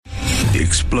The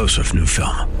explosive new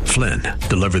film, Flynn,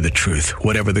 deliver the truth,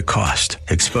 whatever the cost,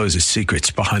 exposes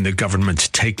secrets behind the government's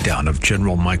takedown of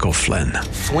General Michael Flynn.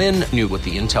 Flynn knew what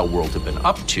the intel world had been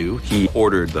up to. He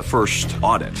ordered the first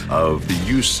audit of the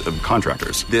use of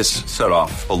contractors. This set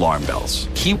off alarm bells.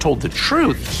 He told the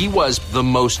truth. He was the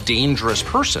most dangerous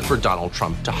person for Donald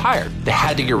Trump to hire. They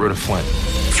had to get rid of Flynn.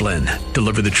 Flynn,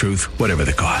 deliver the truth, whatever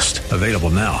the cost. Available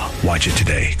now. Watch it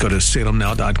today. Go to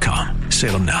salemnow.com.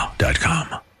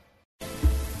 salemnow.com.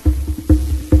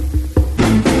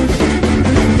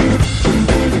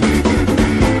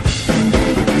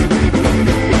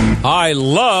 I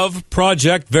love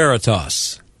Project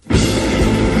Veritas.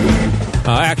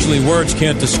 Actually, words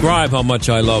can't describe how much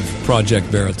I love Project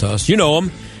Veritas. You know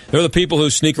them. They're the people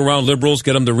who sneak around liberals,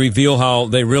 get them to reveal how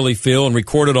they really feel and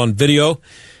record it on video.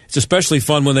 It's especially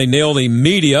fun when they nail the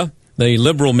media, the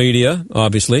liberal media,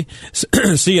 obviously.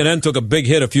 CNN took a big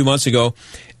hit a few months ago.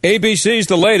 ABC's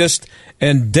the latest,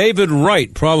 and David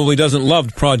Wright probably doesn't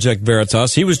love Project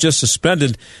Veritas. He was just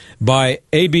suspended by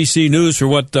ABC News for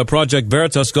what Project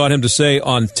Veritas got him to say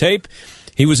on tape.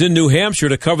 He was in New Hampshire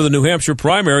to cover the New Hampshire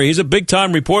primary. He's a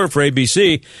big-time reporter for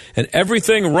ABC, and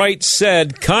everything Wright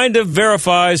said kind of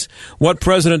verifies what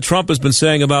President Trump has been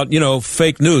saying about,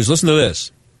 fake news. Listen to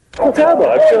this. It's terrible.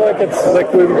 I feel like it's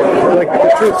like the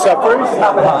truth suffers.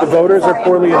 The voters are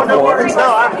poorly informed,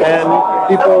 and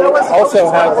people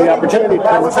also have the opportunity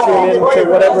to tune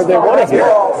into whatever they want to hear.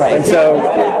 And so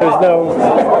there's no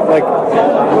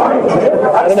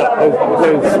I don't know.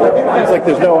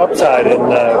 There's no upside in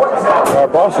our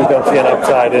bosses don't see an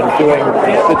upside in doing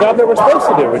the job that we're supposed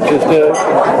to do, which is to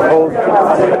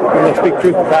speak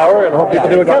truth to power and hold people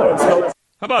to account. How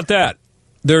about that?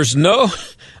 There's no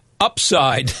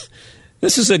upside.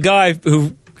 This is a guy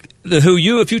who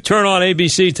if you turn on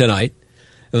ABC tonight,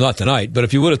 well, not tonight, but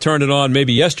if you would have turned it on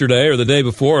maybe yesterday or the day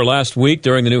before or last week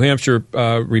during the New Hampshire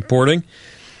reporting,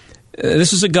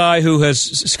 this is a guy who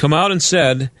has come out and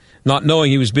said, not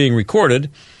knowing he was being recorded,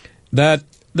 that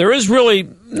there is really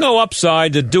no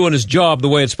upside to doing his job the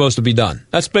way it's supposed to be done.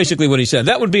 That's basically what he said.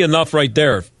 That would be enough right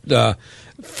there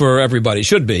for everybody.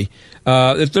 Should be.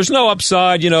 If there's no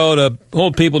upside, to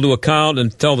hold people to account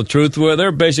and tell the truth, where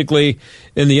they're basically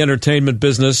in the entertainment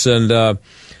business. And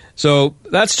so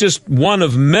that's just one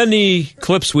of many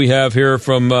clips we have here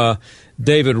from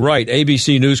David Wright,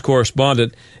 ABC News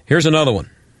correspondent. Here's another one.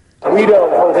 We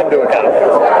don't hold him to account.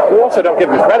 We also don't give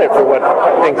him credit for what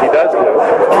things he does do.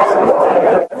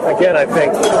 Again, I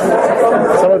think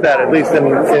some of that, at least in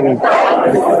the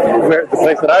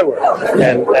place that I work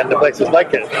and the places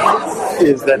like it,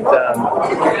 is that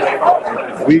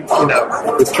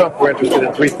with Trump, we're interested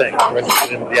in three things. We're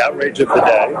interested in the outrage of the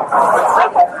day,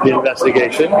 the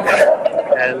investigation,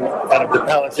 and kind of the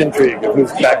palace intrigue of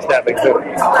who's backstabbing who.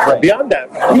 Beyond that,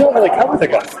 we don't really cover the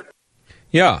guy.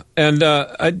 Yeah, and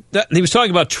he was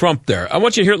talking about Trump there. I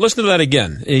want you to listen to that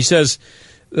again. He says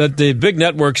that the big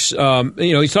networks,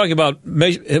 he's talking about,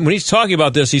 when he's talking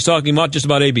about this, he's talking not just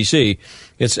about ABC.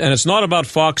 It's not about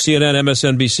Fox, CNN,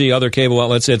 MSNBC, other cable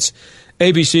outlets. It's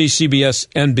ABC, CBS,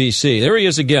 NBC. There he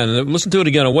is again. Listen to it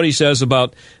again on what he says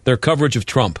about their coverage of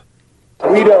Trump.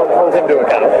 We don't hold him to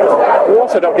account. We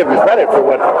also don't give him credit for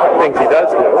what things he does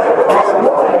do.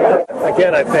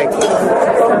 Again, I think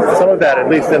some of that, at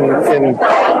least in the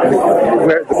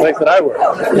place that I work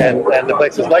and the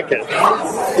places like it,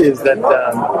 is that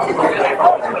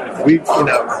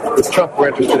with Trump, we're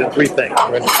interested in three things.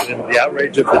 We're interested in the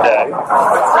outrage of the day,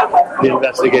 the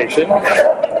investigation,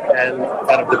 and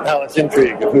kind of the palace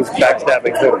intrigue of who's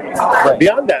backstabbing who.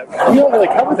 Beyond that, we don't really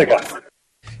cover the guy.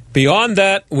 Beyond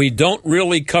that, we don't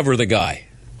really cover the guy.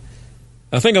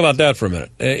 Now, think about that for a minute.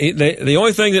 The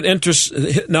only thing that interests...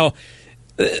 Now,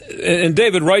 in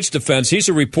David Wright's defense, he's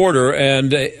a reporter,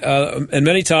 and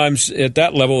many times at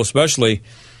that level especially,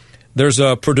 there's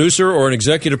a producer or an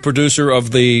executive producer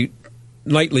of the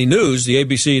nightly news, the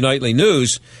ABC nightly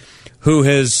news,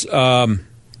 who's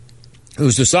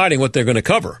deciding what they're going to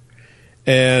cover.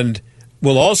 And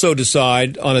will also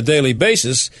decide on a daily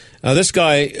basis. This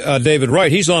guy, David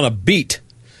Wright, he's on a beat.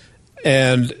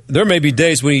 And there may be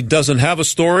days when he doesn't have a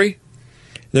story.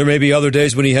 There may be other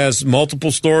days when he has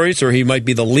multiple stories, or he might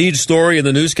be the lead story in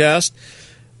the newscast.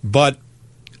 But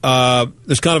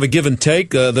there's kind of a give and take.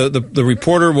 The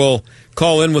reporter will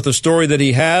call in with a story that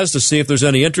he has to see if there's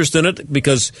any interest in it,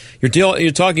 because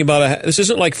you're talking about this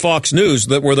isn't like Fox News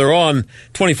where they're on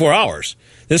 24 hours.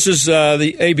 This is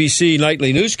the ABC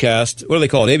nightly newscast. What do they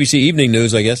call it? ABC Evening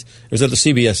News, I guess. Or is that the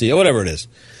CBS? Whatever it is.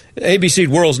 ABC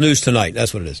World's News Tonight.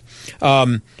 That's what it is.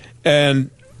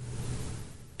 And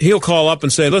he'll call up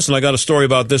and say, listen, I got a story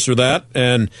about this or that.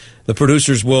 And the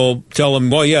producers will tell him,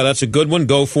 well, yeah, that's a good one.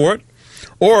 Go for it.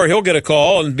 Or he'll get a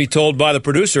call and be told by the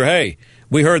producer, hey,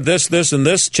 we heard this, this, and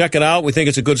this. Check it out. We think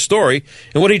it's a good story.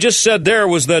 And what he just said there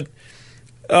was that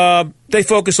they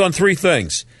focus on three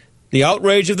things. The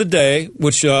outrage of the day,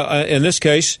 which in this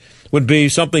case would be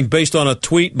something based on a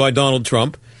tweet by Donald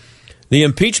Trump. The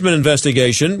impeachment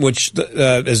investigation, which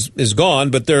is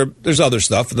gone, but there's other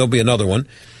stuff. There'll be another one.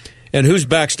 And who's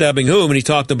backstabbing whom? And he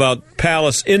talked about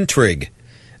palace intrigue.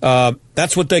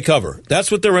 That's what they cover. That's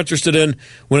what they're interested in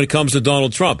when it comes to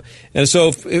Donald Trump. And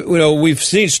so, we've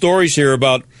seen stories here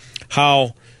about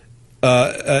how,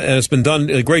 and it's been done,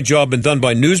 a great job been done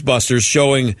by Newsbusters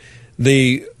showing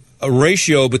the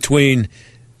ratio between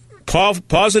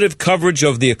positive coverage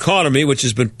of the economy, which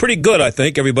has been pretty good, I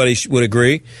think, everybody would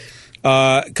agree,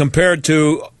 compared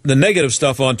to the negative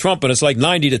stuff on Trump, and it's like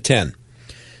 90-10.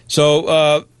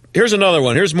 So here's another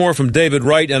one. Here's more from David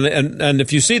Wright, and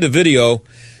if you see the video,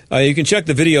 you can check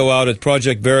the video out at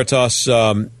Project Veritas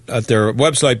at their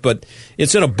website, but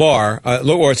it's in a bar,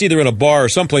 or it's either in a bar or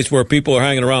someplace where people are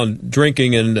hanging around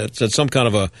drinking, and it's at some kind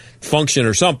of a function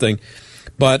or something.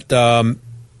 But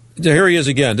here he is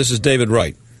again. This is David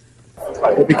Wright.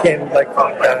 It became like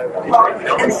a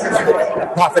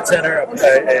profit center, a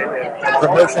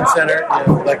promotion center.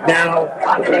 Like now,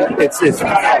 it's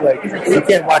like you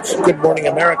can't watch Good Morning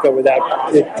America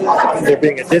without there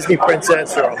being a Disney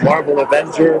princess or a Marvel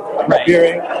Avenger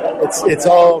appearing. It's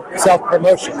all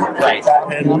self-promotion,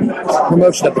 and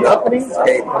promotion of the company,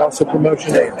 and also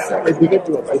promotion of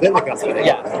individuals within the company,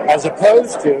 as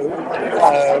opposed to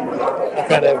a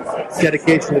kind of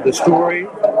dedication to the story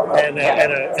and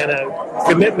a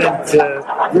commitment to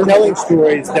telling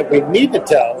stories that we need to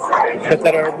tell, but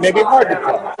that are maybe hard to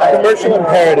tell. The commercial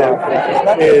imperative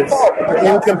is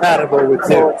incompatible with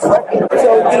news.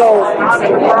 So,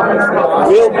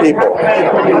 real people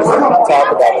talk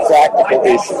about practical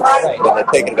issues when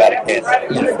they're thinking about a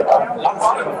candidate.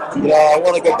 I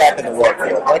want to go back in the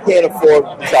workforce. I can't afford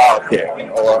child care,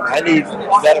 or I need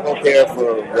medical care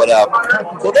for whatever.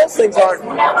 So those things aren't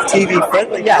TV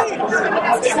friendly.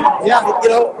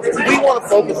 We want to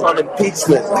focus on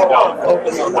impeachment. We want to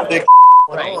focus on the big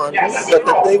on, but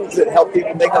the things that help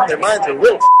people make up their minds are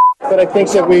real. But I think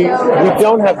that we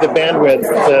don't have the bandwidth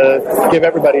to give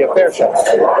everybody a fair shot,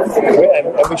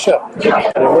 and we should.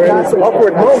 And we're in this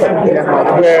awkward moment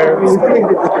where,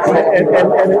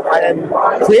 and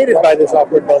created by this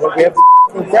awkward moment, we have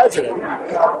the president,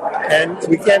 and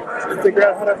we can't figure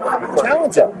out how to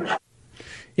challenge him.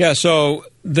 Yeah, so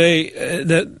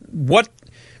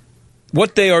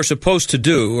what they are supposed to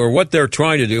do, or what they're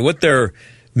trying to do, what their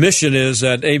mission is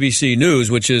at ABC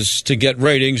News, which is to get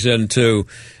ratings and to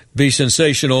be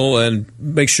sensational and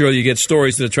make sure you get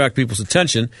stories that attract people's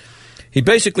attention. He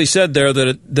basically said there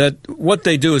that what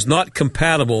they do is not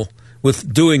compatible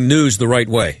with doing news the right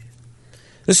way.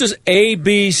 This is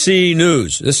ABC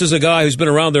News. This is a guy who's been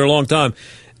around there a long time.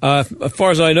 As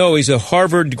far as I know, he's a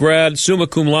Harvard grad, summa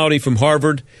cum laude from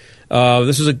Harvard.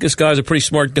 This guy's a pretty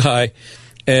smart guy,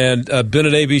 and been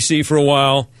at ABC for a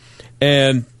while.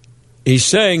 And he's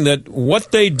saying that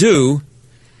what they do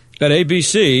at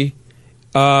ABC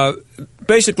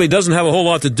basically doesn't have a whole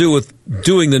lot to do with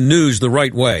doing the news the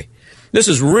right way. This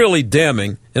is really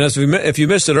damning. And if you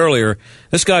missed it earlier,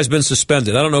 this guy's been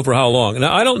suspended. I don't know for how long.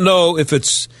 Now, I don't know if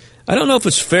it's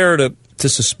fair to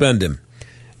suspend him,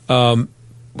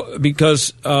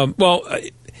 because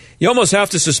you almost have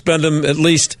to suspend him, at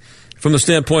least from the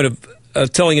standpoint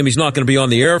of telling him he's not going to be on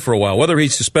the air for a while. Whether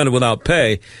he's suspended without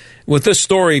pay, with this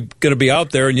story going to be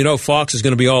out there, and Fox is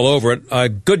going to be all over it, a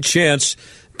good chance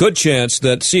that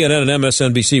CNN and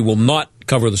MSNBC will not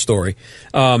cover the story.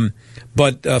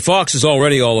 But Fox is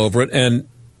already all over it,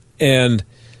 and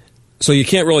so you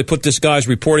can't really put this guy's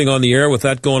reporting on the air with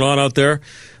that going on out there.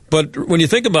 But when you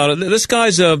think about it, this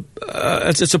guy's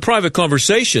it's a private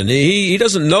conversation. He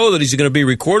doesn't know that he's going to be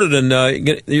recorded, and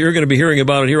you're going to be hearing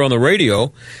about it here on the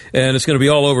radio, and it's going to be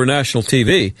all over national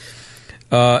TV.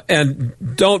 And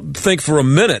don't think for a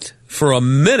minute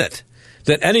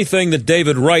that anything that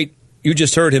David Wright, you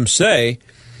just heard him say,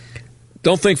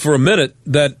 don't think for a minute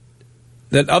that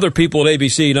other people at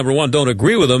ABC, number one, don't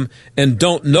agree with him and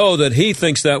don't know that he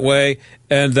thinks that way,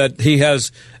 and that he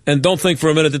has, and don't think for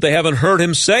a minute that they haven't heard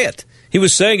him say it. He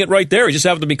was saying it right there. He just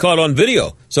happened to be caught on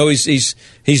video. So he's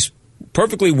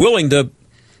perfectly willing to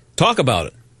talk about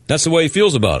it. That's the way he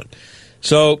feels about it.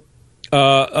 So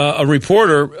a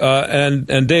reporter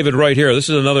and David Wright here. This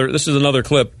is another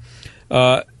clip.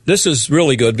 This is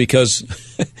really good because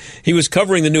he was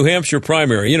covering the New Hampshire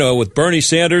primary, with Bernie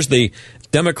Sanders, the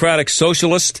Democratic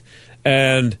Socialist,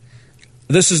 and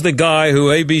this is the guy who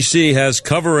ABC has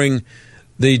covering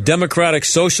the Democratic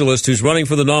Socialist who's running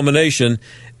for the nomination,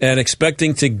 and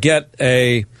expecting to get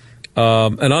an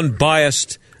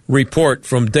unbiased report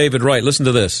from David Wright. Listen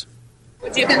to this.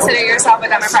 Would you consider yourself a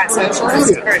Democrat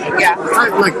socialist? Yeah.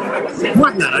 More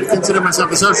than that, I'd consider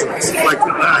myself a socialist.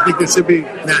 I think there should be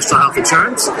national health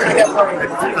insurance.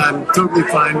 I'm totally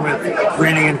fine with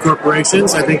reining in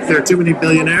corporations. I think there are too many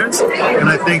billionaires, and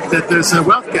I think that there's a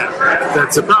wealth gap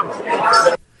that's a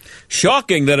problem.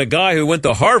 Shocking that a guy who went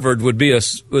to Harvard would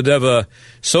have a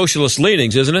socialist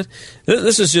leanings, isn't it?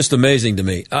 This is just amazing to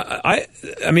me. I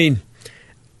mean,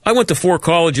 I went to 4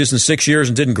 colleges in 6 years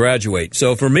and didn't graduate.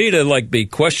 So for me to be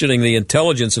questioning the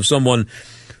intelligence of someone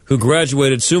who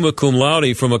graduated summa cum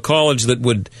laude from a college that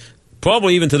would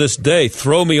probably even to this day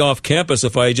throw me off campus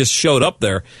if I just showed up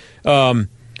there,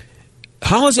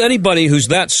 how is anybody who's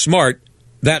that smart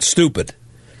that stupid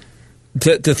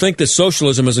to think that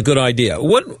socialism is a good idea?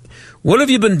 What have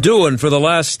you been doing for the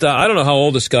last, I don't know how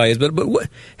old this guy is, but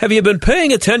have you been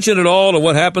paying attention at all to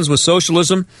what happens with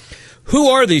socialism? Who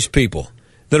are these people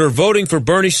that are voting for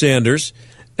Bernie Sanders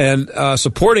and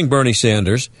supporting Bernie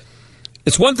Sanders?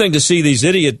 It's one thing to see these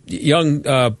idiot young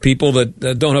people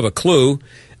that don't have a clue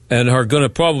and are going to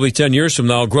probably 10 years from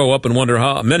now grow up and wonder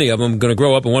how, many of them are going to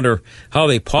grow up and wonder how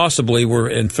they possibly were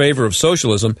in favor of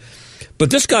socialism. But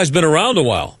this guy's been around a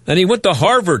while, and he went to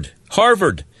Harvard,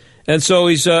 and so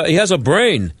he has a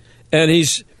brain, and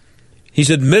he's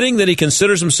admitting that he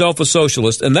considers himself a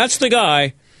socialist, and that's the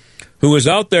guy who is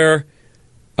out there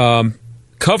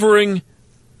covering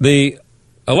the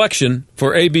election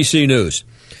for ABC News.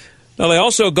 Now, they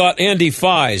also got Andy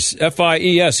Fies,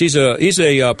 F-I-E-S. He's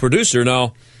a producer.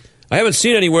 Now, I haven't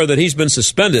seen anywhere that he's been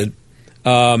suspended,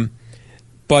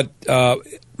 but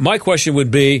my question would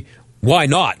be, why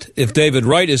not if David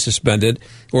Wright is suspended?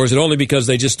 Or is it only because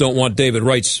they just don't want David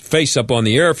Wright's face up on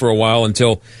the air for a while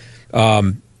until,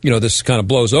 this kind of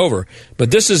blows over? But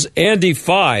this is Andy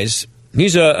Fies.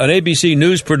 He's an ABC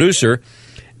News producer,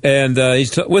 and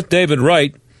he's with David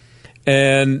Wright,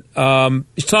 and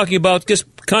he's talking about just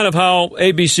kind of how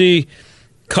ABC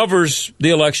covers the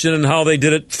election and how they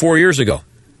did it 4 years ago.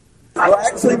 Well,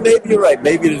 actually, maybe you're right.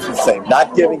 Maybe it is the same.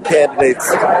 Not giving candidates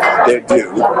their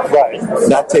due. Right.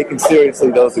 Not taking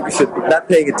seriously those that we should. Not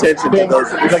paying attention to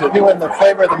those that we should. Like doing the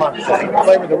flavor of the month thing.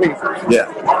 Flavor of the week. Yeah.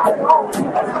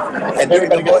 And doing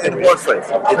the horse race.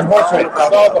 It's horse race.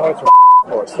 All the horse race.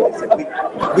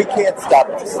 We can't stop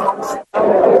this.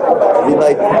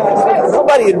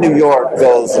 Nobody in New York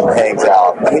goes and hangs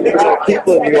out. I mean,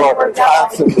 people in New York are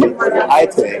constantly, I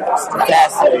think,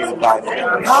 fascinated by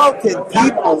it. How can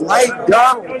people like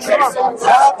Donald Trump?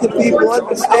 How can people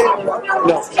understand?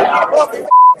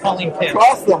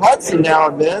 Cross the Hudson now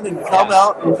and then and come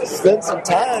out and spend some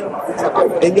time,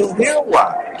 and you'll hear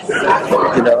why.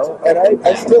 And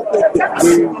I still think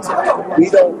that we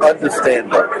don't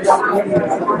understand voters.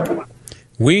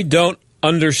 We don't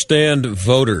understand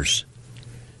voters.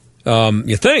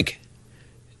 You think?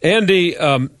 Andy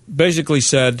basically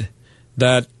said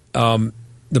that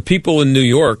the people in New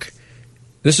York,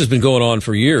 this has been going on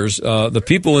for years, the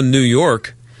people in New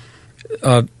York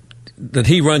that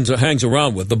he hangs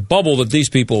around with, the bubble that these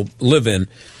people live in,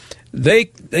 they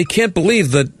can't believe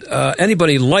that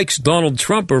anybody likes Donald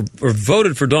Trump or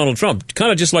voted for Donald Trump.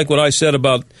 Kind of just like what I said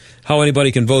about how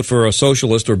anybody can vote for a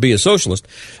socialist or be a socialist.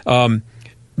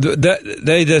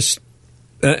 They just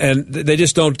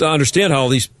don't understand how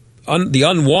the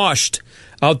unwashed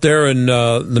out there in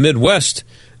the Midwest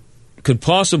could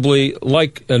possibly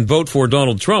like and vote for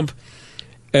Donald Trump.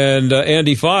 And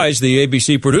Andy Fies, the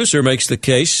ABC producer, makes the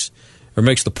case or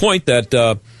makes the point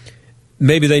that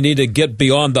maybe they need to get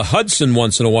beyond the Hudson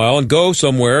once in a while and go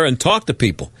somewhere and talk to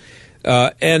people.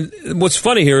 And what's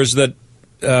funny here is that,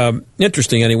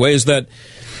 interesting anyway, is that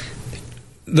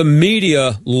the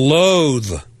media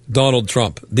loathe Donald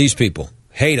Trump. These people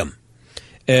hate him.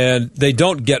 And they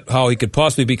don't get how he could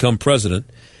possibly become president.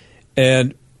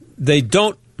 And they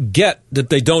don't get that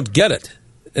they don't get it.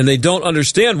 And they don't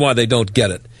understand why they don't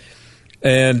get it.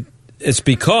 And it's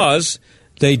because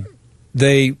they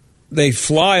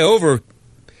fly over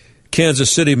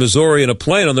Kansas City, Missouri in a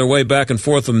plane on their way back and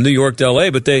forth from New York to L.A.,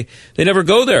 but they never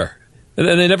go there. And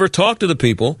they never talk to the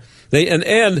people.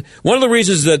 And one of the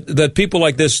reasons that people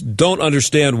like this don't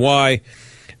understand why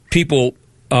people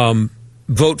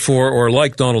vote for or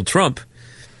like Donald Trump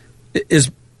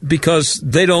is because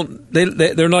they're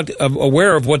not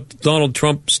aware of what Donald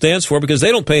Trump stands for, because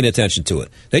they don't pay any attention to it.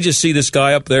 They just see this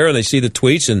guy up there and they see the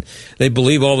tweets and they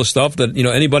believe all the stuff that,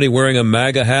 anybody wearing a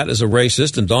MAGA hat is a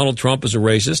racist and Donald Trump is a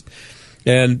racist.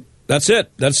 And that's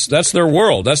it. That's their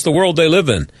world. That's the world they live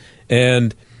in.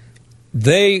 And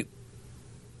they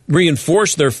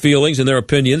reinforce their feelings and their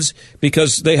opinions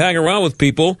because they hang around with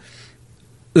people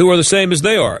who are the same as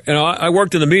they are. And I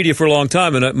worked in the media for a long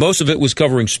time, and most of it was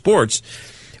covering sports.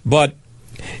 But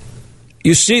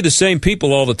you see the same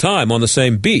people all the time on the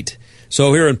same beat.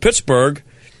 So here in Pittsburgh,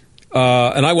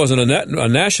 and I wasn't a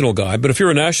national guy, but if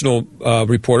you're a national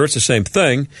reporter, it's the same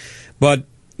thing. But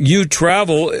you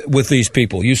travel with these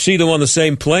people. You see them on the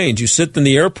same planes. You sit in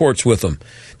the airports with them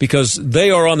because they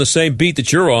are on the same beat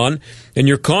that you're on, and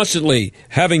you're constantly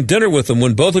having dinner with them.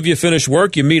 When both of you finish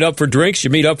work, you meet up for drinks, you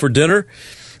meet up for dinner,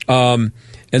 and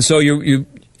so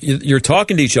you're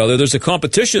talking to each other. There's a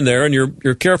competition there, and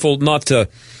you're careful not to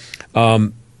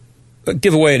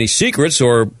give away any secrets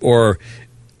or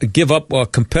give up a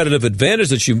competitive advantage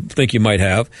that you think you might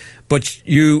have, but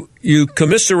you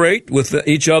commiserate with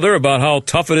each other about how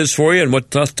tough it is for you and what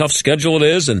tough schedule it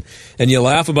is, and you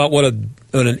laugh about what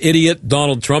an idiot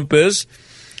Donald Trump is,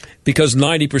 because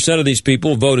 90% of these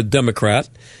people voted Democrat.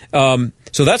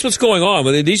 So that's what's going on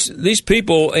with these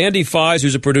people. Andy Fies,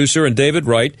 who's a producer, and David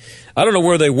Wright. I don't know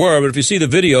where they were, but if you see the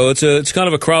video, it's kind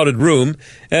of a crowded room,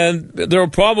 and there are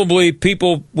probably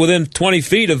people within 20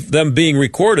 feet of them being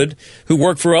recorded who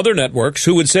work for other networks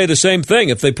who would say the same thing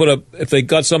if they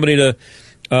got somebody to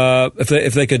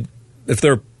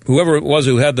whoever it was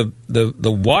who had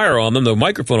the wire on them, the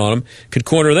microphone on them, could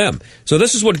corner them. So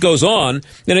this is what goes on.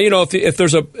 And if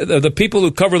there's the people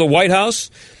who cover the White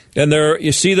House, and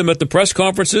you see them at the press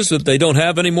conferences that they don't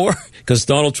have anymore because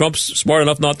Donald Trump's smart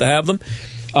enough not to have them.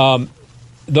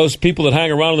 Those people that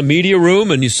hang around in the media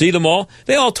room, and you see them all,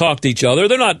 they all talk to each other.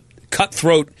 They're not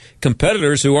cutthroat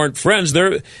competitors who aren't friends.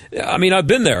 I've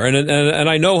been there, and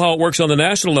I know how it works on the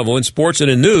national level in sports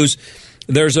and in news.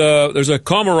 There's a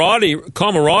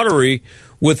camaraderie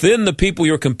within the people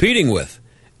you're competing with.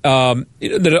 That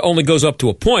it only goes up to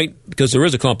a point because there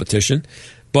is a competition,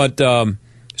 but.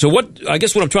 So what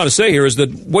I'm trying to say here is that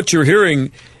what you're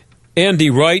hearing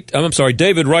David Wright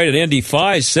and Andy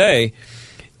Fies say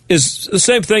is the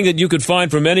same thing that you could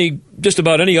find from just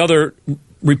about any other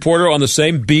reporter on the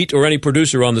same beat or any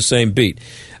producer on the same beat.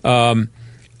 And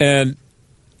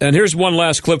here's one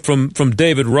last clip from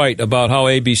David Wright about how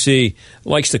ABC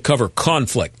likes to cover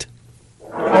conflict.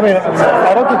 I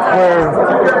don't think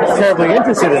we're terribly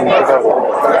interested in it.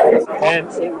 And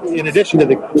in addition to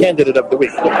the candidate of the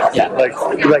week,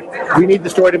 we need the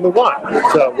story to move on.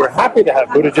 So we're happy to have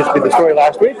Buttigieg be the story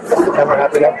last week, and we're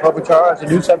happy to have Klobuchar as a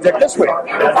new subject this week.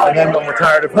 And then when we're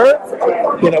tired of her,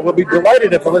 we'll be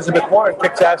delighted if Elizabeth Warren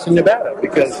kicks ass in Nevada,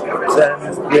 because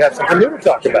then we have something new to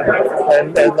talk about.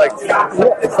 And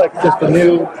it's like just a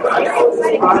new.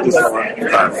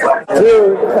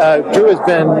 Drew has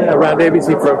been around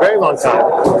ABC for a very long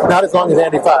time, not as long as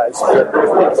Andy Fies,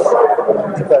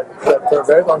 but for a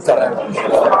very long time,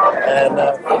 and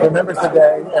remembers the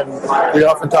day. And we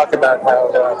often talk about how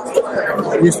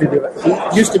it used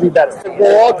to be better.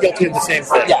 We're all guilty of the same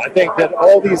thing. Yeah. I think that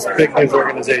all these big news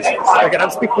organizations, again, I'm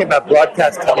speaking about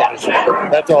broadcast television.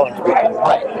 That's all I'm speaking about.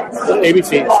 Right.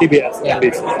 ABC, CBS,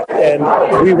 NBC, and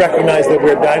we recognize that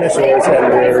we're dinosaurs and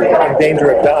we're in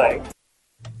danger of dying.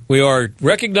 We are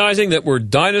recognizing that we're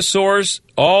dinosaurs,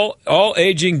 all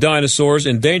aging dinosaurs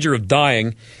in danger of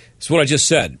dying. That's what I just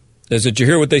said. Is that you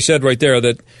hear what they said right there,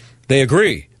 that they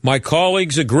agree. My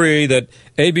colleagues agree that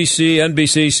ABC,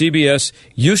 NBC, CBS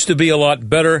used to be a lot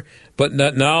better, but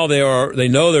now they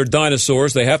know they're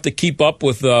dinosaurs. They have to keep up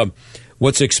with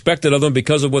what's expected of them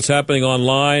because of what's happening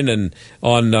online and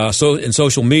in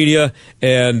social media.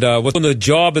 And what's the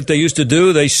job that they used to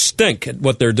do, they stink at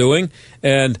what they're doing.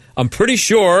 And I'm pretty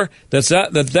sure that's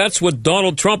what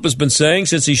Donald Trump has been saying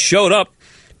since he showed up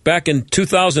back in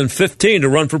 2015 to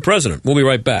run for president. We'll be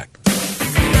right back.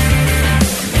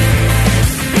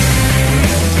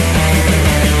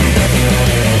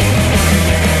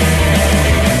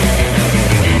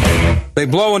 They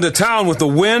blow into town with the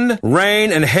wind,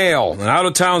 rain, and hail. And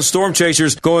out-of-town storm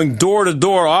chasers going door to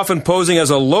door, often posing as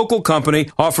a local company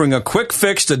offering a quick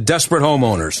fix to desperate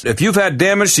homeowners. If you've had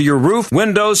damage to your roof,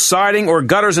 windows, siding, or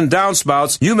gutters and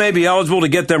downspouts, you may be eligible to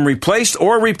get them replaced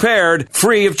or repaired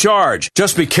free of charge.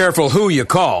 Just be careful who you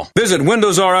call. Visit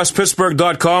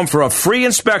WindowsRUsPittsburgh.com for a free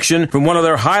inspection from one of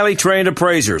their highly trained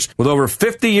appraisers. With over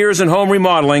 50 years in home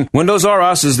remodeling, Windows R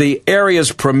Us is the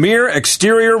area's premier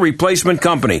exterior replacement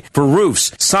company for roofs,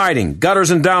 siding, gutters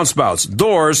and downspouts,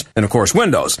 doors, and of course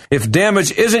windows. If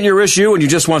damage isn't your issue and you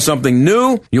just want something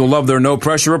new, you'll love their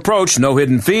no-pressure approach, no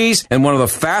hidden fees, and one of the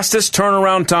fastest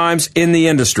turnaround times in the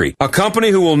industry. A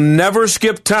company who will never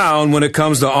skip town when it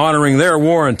comes to honoring their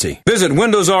warranty. Visit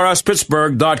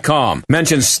WindowsRUsPittsburgh.com.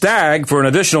 Mention STAG for an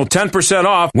additional 10%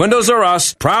 off. Windows R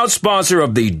Us, proud sponsor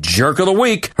of the Jerk of the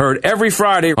Week, heard every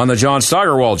Friday on the John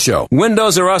Steigerwald Show.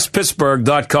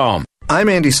 WindowsRUsPittsburgh.com. I'm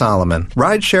Andy Solomon.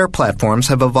 Rideshare platforms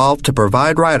have evolved to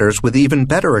provide riders with even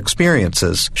better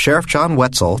experiences. Sheriff John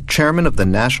Wetzel, chairman of the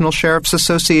National Sheriff's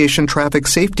Association Traffic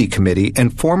Safety Committee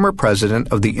and former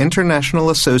president of the International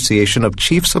Association of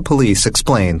Chiefs of Police,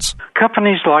 explains.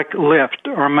 Companies like Lyft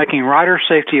are making rider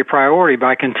safety a priority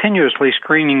by continuously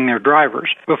screening their drivers.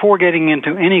 Before getting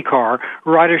into any car,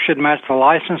 riders should match the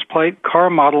license plate, car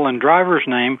model, and driver's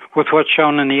name with what's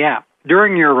shown in the app.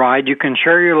 During your ride, you can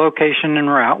share your location and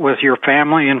route with your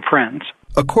family and friends.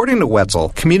 According to Wetzel,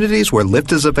 communities where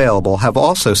Lyft is available have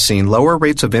also seen lower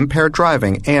rates of impaired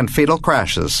driving and fatal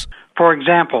crashes. For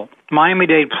example,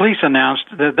 Miami-Dade police announced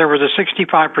that there was a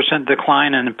 65%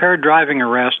 decline in impaired driving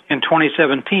arrests in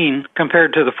 2017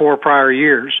 compared to the 4 prior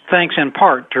years, thanks in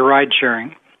part to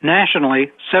ride-sharing.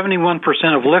 Nationally, 71%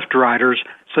 of Lyft riders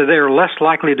say they are less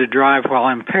likely to drive while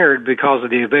impaired because of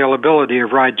the availability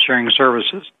of ride-sharing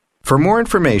services. For more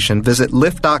information, visit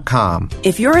Lyft.com.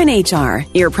 If you're in HR,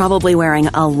 you're probably wearing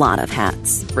a lot of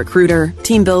hats. Recruiter,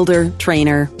 team builder,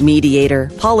 trainer, mediator,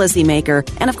 policymaker,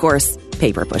 and of course,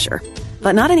 paper pusher.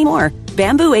 But not anymore.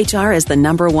 Bamboo HR is the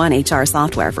 #1 HR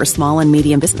software for small and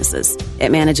medium businesses.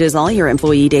 It manages all your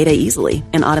employee data easily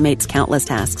and automates countless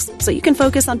tasks, so you can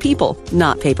focus on people,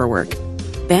 not paperwork.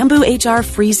 Bamboo HR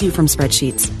frees you from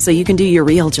spreadsheets, so you can do your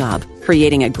real job,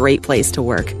 creating a great place to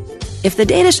work. If the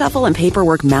data shuffle and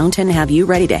paperwork mountain have you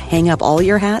ready to hang up all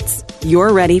your hats,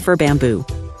 you're ready for Bamboo.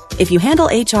 If you handle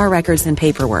HR records and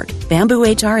paperwork, Bamboo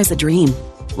HR is a dream.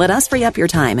 Let us free up your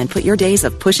time and put your days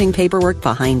of pushing paperwork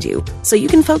behind you so you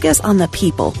can focus on the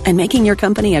people and making your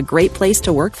company a great place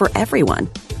to work for everyone.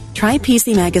 Try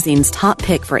PC Magazine's top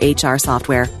pick for HR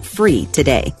software free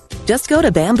today. Just go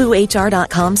to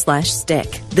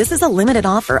bamboohr.com/stick. This is a limited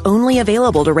offer only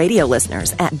available to radio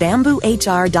listeners at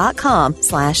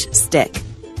bamboohr.com/stick.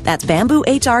 That's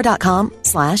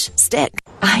bamboohr.com/stick.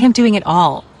 I am doing it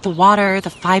all. The water,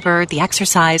 the fiber, the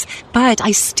exercise, but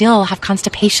I still have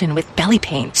constipation with belly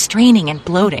pain, straining, and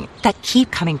bloating that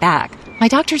keep coming back. My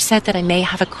doctor said that I may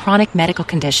have a chronic medical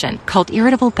condition called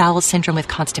irritable bowel syndrome with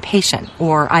constipation,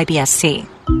 or IBS-C.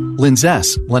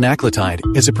 Linzess, linaclotide,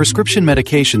 is a prescription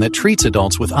medication that treats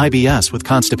adults with IBS with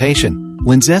constipation.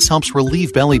 Linzess helps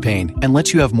relieve belly pain and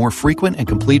lets you have more frequent and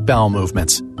complete bowel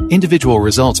movements. Individual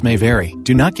results may vary.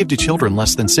 Do not give to children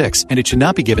less than 6, and it should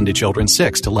not be given to children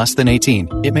 6 to less than 18.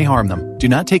 It may harm them. Do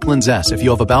not take Linzess if you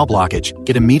have a bowel blockage.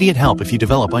 Get immediate help if you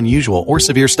develop unusual or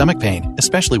severe stomach pain,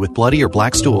 especially with bloody or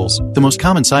black stools. The most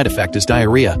common side effect is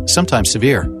diarrhea, sometimes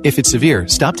severe. If it's severe,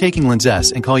 stop taking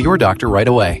Linzess and call your doctor right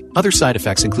away. Other side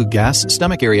effects include gas,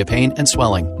 stomach area pain, and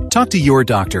swelling. Talk to your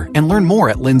doctor and learn more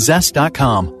at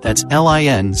linzess.com. That's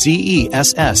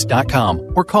LINZESS.com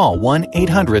or call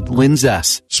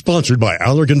 1-800-LINZESS. Sponsored by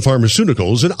Allergan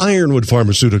Pharmaceuticals and Ironwood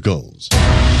Pharmaceuticals.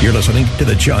 You're listening to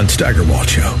the John Steigerwald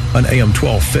Show on AM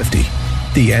 1250.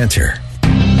 The Answer.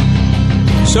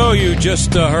 So you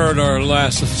just heard our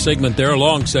last segment there, a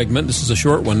long segment. This is a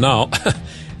short one now.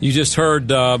 You just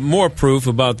heard more proof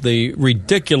about the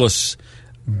ridiculous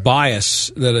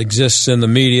bias that exists in the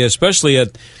media, especially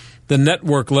at the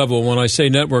network level. When I say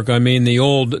network, I mean the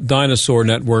old dinosaur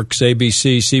networks,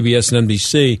 ABC, CBS, and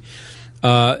NBC.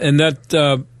 And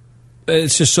that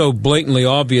it's just so blatantly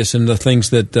obvious in the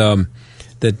things that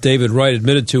that David Wright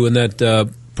admitted to in that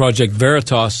Project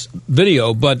Veritas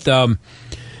video. But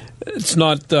it's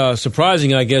not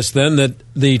surprising, I guess, then, that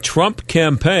the Trump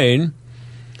campaign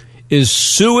is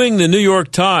suing the New York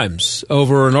Times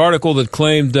over an article that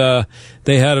claimed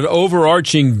they had an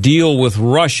overarching deal with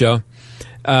Russia.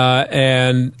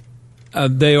 And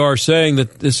they are saying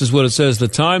that this is what it says: the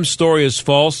Times story is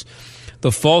false.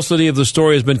 The falsity of the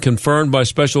story has been confirmed by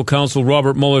Special Counsel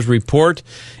Robert Mueller's report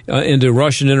into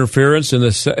Russian interference in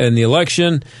the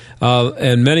election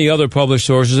and many other published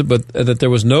sources, but that there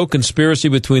was no conspiracy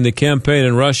between the campaign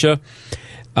and Russia.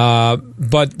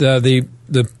 But the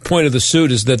point of the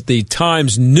suit is that the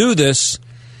Times knew this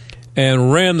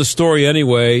and ran the story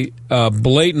anyway,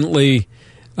 blatantly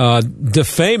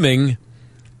defaming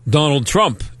Donald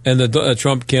Trump and the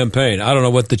Trump campaign. I don't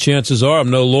know what the chances are. I'm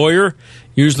no lawyer.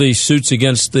 Usually suits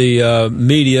against the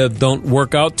media don't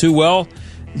work out too well,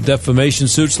 defamation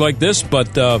suits like this, but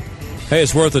hey,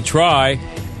 it's worth a try.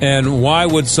 And why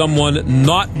would someone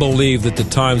not believe that the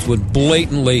Times would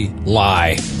blatantly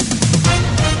lie?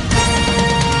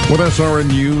 With SRN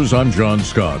News, I'm John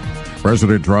Scott.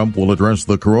 President Trump will address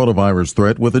the coronavirus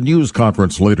threat with a news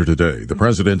conference later today. The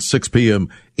president's 6 p.m.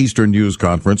 Eastern news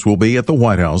conference will be at the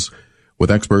White House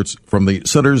with experts from the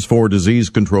Centers for Disease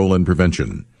Control and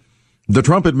Prevention. The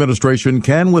Trump administration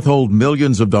can withhold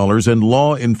millions of dollars in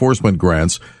law enforcement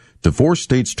grants to force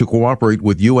states to cooperate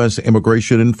with U.S.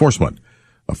 immigration enforcement.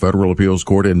 A federal appeals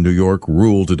court in New York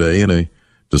ruled today in a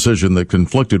decision that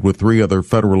conflicted with 3 other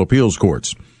federal appeals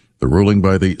courts. The ruling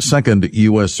by the Second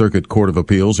U.S. Circuit Court of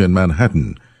Appeals in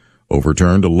Manhattan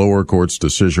overturned a lower court's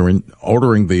decision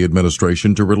ordering the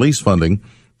administration to release funding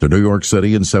to New York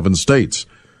City and 7 states: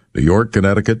 New York,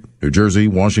 Connecticut, New Jersey,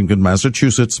 Washington,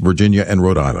 Massachusetts, Virginia, and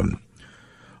Rhode Island.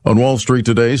 On Wall Street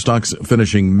today, stocks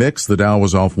finishing mixed. The Dow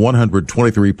was off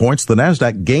 123 points. The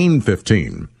Nasdaq gained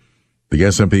 15. The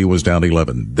S&P was down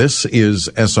 11. This is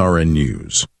SRN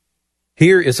News.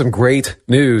 Here is some great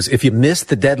news. If you missed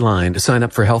the deadline to sign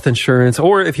up for health insurance,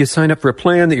 or if you sign up for a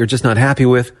plan that you're just not happy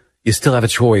with, you still have a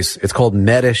choice. It's called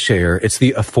MediShare. It's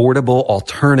the affordable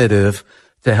alternative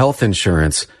to health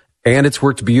insurance. And it's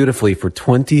worked beautifully for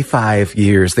 25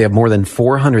 years. They have more than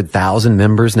 400,000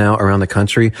 members now around the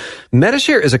country.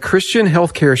 MediShare is a Christian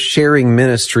healthcare sharing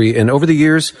ministry, and over the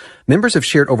years, members have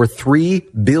shared over $3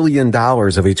 billion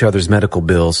of each other's medical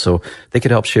bills, so they could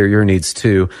help share your needs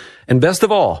too. And best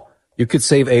of all, you could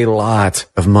save a lot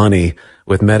of money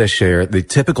with MediShare. The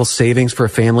typical savings for a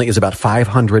family is about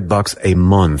 $500 a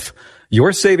month.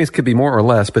 Your savings could be more or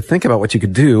less, but think about what you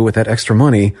could do with that extra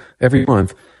money every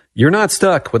month. You're not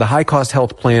stuck with a high-cost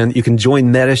health plan. You can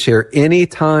join MediShare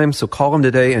anytime, so call them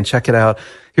today and check it out.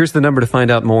 Here's the number to find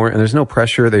out more, and there's no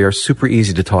pressure. They are super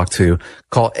easy to talk to.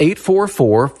 Call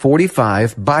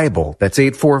 844-45-BIBLE. That's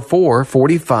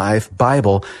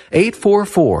 844-45-BIBLE.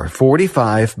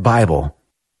 844-45-BIBLE.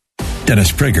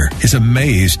 Dennis Prager is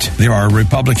amazed there are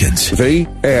Republicans. They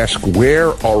ask,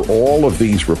 where are all of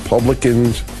these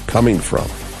Republicans coming from?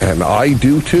 And I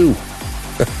do too.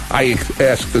 I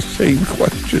ask the same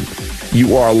question.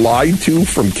 You are lied to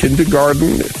from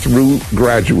kindergarten through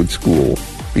graduate school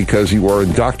because you are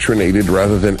indoctrinated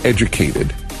rather than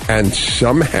educated, and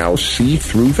somehow see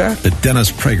through that? The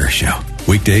Dennis Prager Show.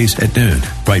 Weekdays at noon,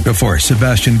 right before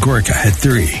Sebastian Gorka at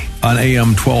 3 on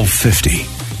AM 1250.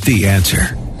 The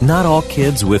Answer. Not all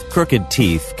kids with crooked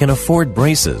teeth can afford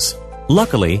braces.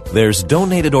 Luckily, there's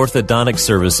donated orthodontic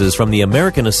services from the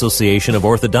American Association of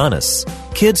Orthodontists.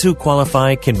 Kids who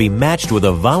qualify can be matched with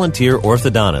a volunteer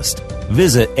orthodontist.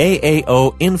 Visit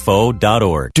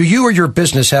aaoinfo.org. Do you or your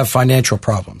business have financial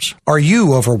problems? Are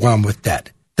you overwhelmed with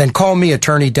debt? Then call me,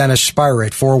 Attorney Dennis Spire,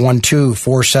 at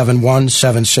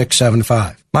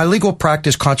 412-471-7675. My legal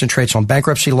practice concentrates on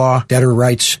bankruptcy law, debtor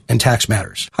rights, and tax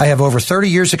matters. I have over 30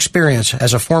 years' experience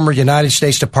as a former United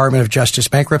States Department of Justice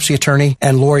bankruptcy attorney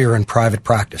and lawyer in private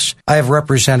practice. I have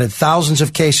represented thousands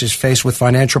of cases faced with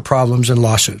financial problems and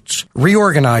lawsuits.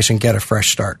 Reorganize and get a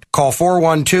fresh start. Call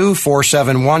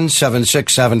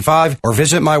 412-471-7675 or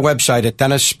visit my website at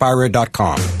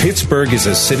DennisSpira.com. Pittsburgh is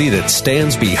a city that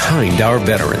stands behind our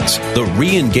veterans. The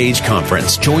Re-Engage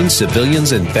Conference joins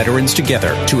civilians and veterans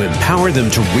together to empower them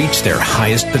to reach their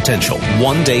highest potential.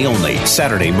 One day only,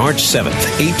 Saturday, March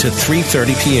 7th, 8 to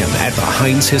 3:30 p.m. at the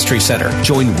Heinz History Center.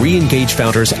 Join Re-Engage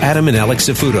founders Adam and Alex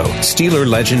Zafuto, Steeler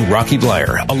legend Rocky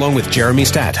Blyer, along with Jeremy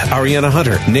Statt, Ariana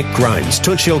Hunter, Nick Grimes,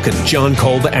 Toots Shilkin, John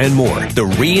Kolb, and more. The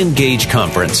Re-Engage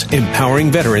Conference,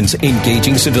 empowering veterans,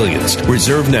 engaging civilians.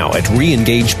 Reserve now at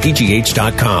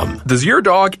reengagepgh.com. Does your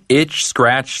dog itch,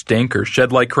 scratch, stink, or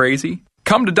shed like crazy?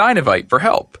 Come to Dynavite for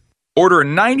help. Order a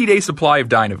 90-day supply of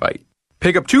Dynavite.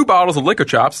 Pick up 2 bottles of Lico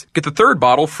Chops, get the 3rd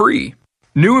bottle free.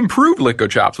 New improved Lico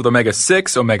Chops with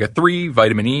omega-6, omega-3,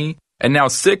 vitamin E, and now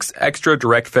 6 extra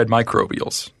direct-fed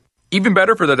microbials. Even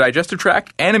better for the digestive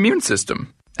tract and immune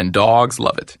system. And dogs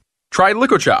love it. Try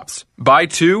Lico Chops. Buy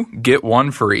 2, get 1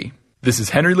 free. This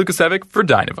is Henry Lukasevic for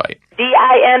Dynavite.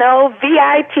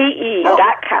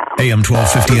 DINOVITE.com. AM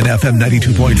 1250 and FM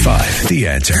 92.5. The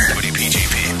Answer.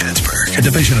 WPGP Pittsburgh, a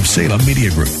division of Salem Media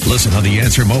Group. Listen on the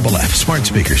Answer mobile app, smart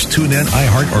speakers, TuneIn,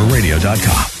 iHeart, or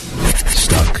radio.com.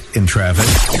 Stuck in traffic?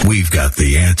 We've got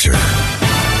the answer.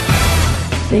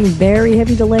 Seeing very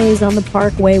heavy delays on the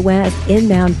Parkway West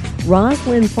inbound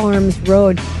Roslyn Farms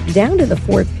Road down to the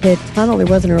Fort Pitt Tunnel. There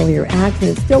was an earlier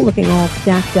accident. Still looking all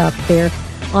stacked up there.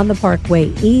 On the Parkway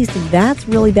East, that's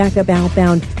really backed up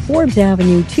outbound Forbes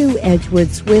Avenue to Edgewood,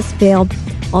 Swissvale.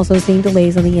 Also seeing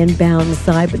delays on the inbound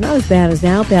side, but not as bad as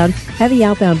outbound. Heavy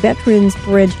outbound Veterans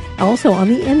Bridge. Also on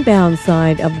the inbound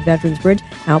side of the Veterans Bridge,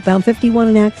 outbound 51,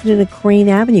 an accident at Crane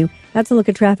Avenue. That's a look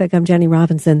at traffic. I'm Jenny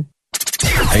Robinson.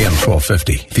 AM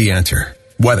 1250, The Answer.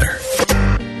 Weather.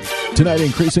 Tonight,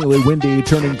 increasingly windy,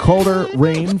 turning colder,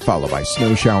 rain, followed by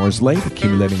snow showers late,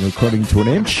 accumulating according to an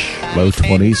inch, low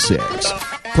 26.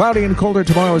 Cloudy and colder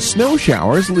tomorrow with snow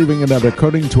showers, leaving another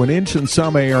coating to an inch in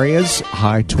some areas,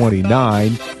 high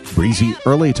 29. Breezy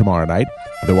early tomorrow night,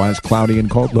 otherwise cloudy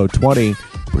and cold, low 20.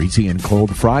 Breezy and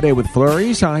cold Friday with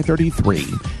flurries, high 33.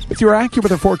 With your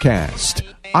AccuWeather forecast,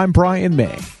 I'm Brian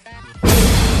May.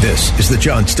 This is the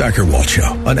John Steigerwald Show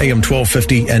on AM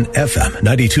 1250 and FM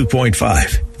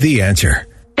 92.5. The Answer.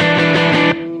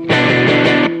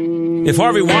 If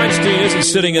Harvey Weinstein isn't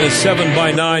sitting in a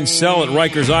 7x9 cell at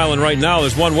Rikers Island right now,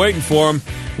 there's one waiting for him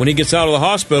when he gets out of the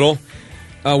hospital,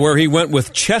 where he went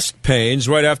with chest pains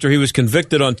right after he was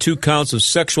convicted on 2 counts of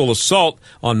sexual assault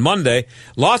on Monday.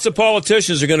 Lots of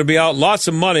politicians are going to be out, lots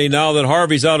of money now that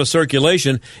Harvey's out of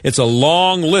circulation. It's a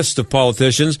long list of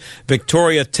politicians.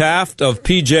 Victoria Taft of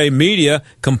PJ Media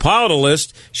compiled a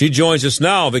list. She joins us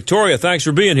now. Victoria, thanks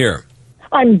for being here.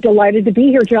 I'm delighted to be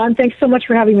here, John. Thanks so much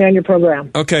for having me on your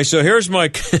program. Okay, so here's my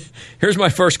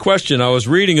first question. I was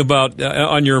reading about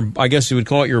on your, I guess you would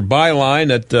call it your byline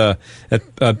at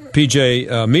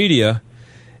PJ Media,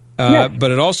 yes.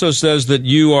 But it also says that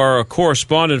you are a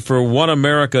correspondent for One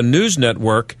America News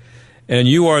Network, and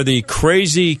you are the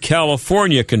Crazy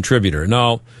California contributor.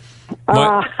 Now,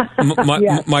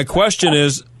 my question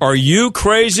is: are you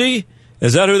crazy?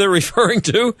 Is that who they're referring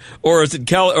to, or is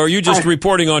it or are you just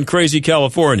reporting on Crazy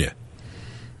California?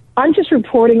 I'm just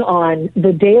reporting on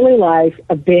the daily life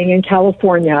of being in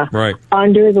California, right,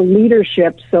 under the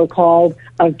leadership, so-called,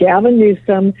 of Gavin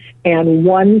Newsom and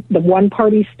the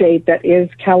one-party state that is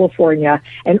California,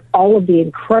 and all of the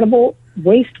incredible,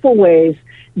 wasteful ways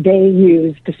they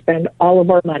use to spend all of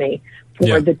our money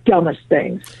for the dumbest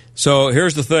things. So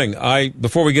here's the thing.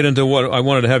 Before we get into what I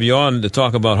wanted to have you on to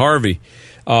talk about Harvey,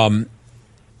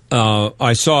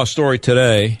 I saw a story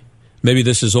today. Maybe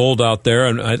this is old out there,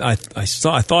 and I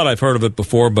thought I've heard of it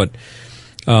before. But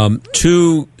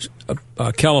 2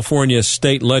 California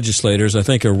state legislators, I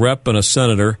think a rep and a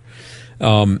senator,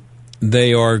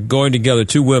 they are going together.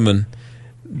 2 women.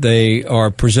 They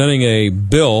are presenting a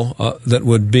bill that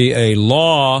would be a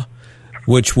law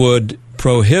which would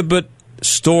prohibit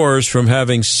stores from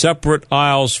having separate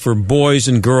aisles for boys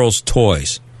and girls'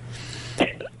 toys.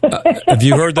 Have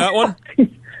you heard that one?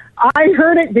 I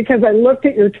heard it because I looked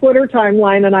at your Twitter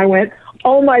timeline and I went,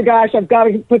 oh my gosh, I've got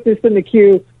to put this in the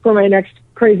queue for my next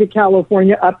Crazy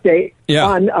California update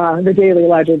on the Daily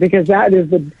Ledger, because that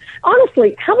is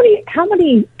honestly, how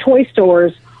many toy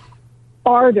stores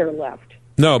are there left?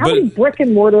 How many brick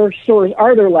and mortar stores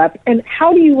are there left? And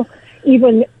how do you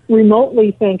even remotely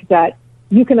think that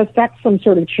you can affect some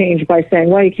sort of change by saying,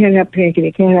 well, you can't have pink and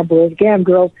you can't have blues, you can't have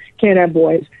girls, can't have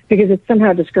boys, because it's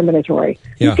somehow discriminatory.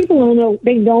 Yeah. These people don't know,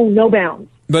 they know no bounds.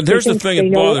 But there's the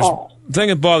thing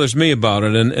that bothers me about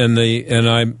it,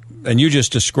 and you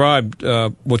just described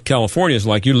what California is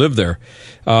like. You live there.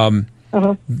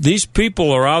 These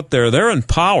people are out there. They're in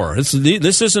power.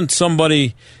 This isn't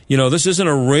somebody, this isn't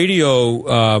a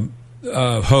radio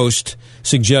host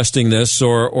suggesting this,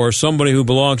 or somebody who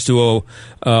belongs to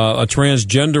a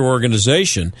transgender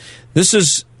organization.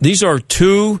 These are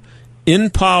 2 in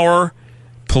power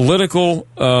political.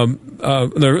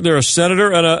 They're a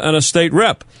senator and a state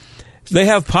rep. They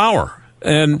have power,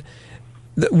 and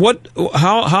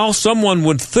how someone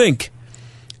would think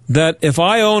that if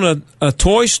I own a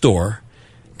toy store,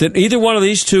 that either one of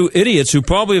these 2 idiots who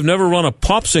probably have never run a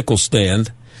popsicle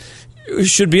stand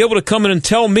should be able to come in and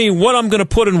tell me what I'm going to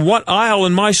put in what aisle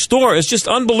in my store. It's just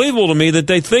unbelievable to me that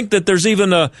they think that there's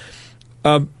even a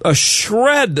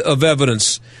shred of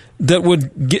evidence that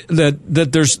would get,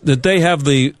 that they have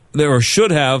or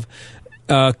should have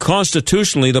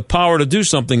constitutionally the power to do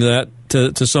something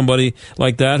to somebody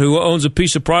like that who owns a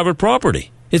piece of private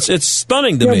property. It's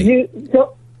stunning to me.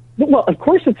 Well, of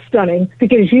course it's stunning,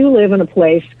 because you live in a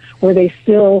place where they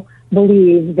still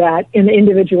believe that an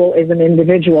individual is an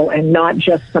individual and not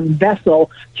just some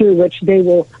vessel through which they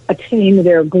will attain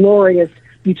their glorious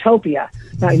utopia.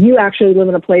 Now, you actually live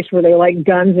in a place where they like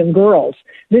guns and girls.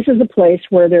 This is a place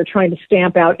where they're trying to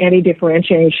stamp out any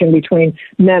differentiation between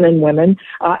men and women,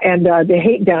 and they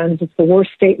hate guns. It's the worst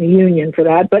state in the union for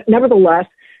that. But nevertheless,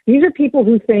 these are people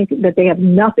who think that they have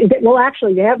nothing. Well,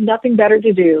 actually, they have nothing better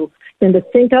to do than to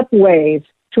think up ways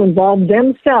to involve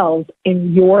themselves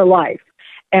in your life.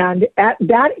 And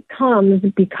that comes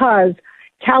because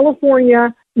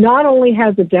California not only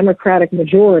has a Democratic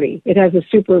majority, it has a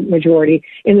super majority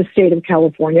in the state of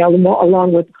California,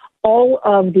 along with all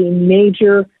of the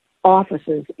major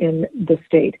offices in the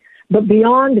state. But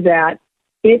beyond that,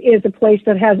 it is a place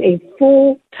that has a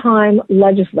full-time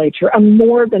legislature, a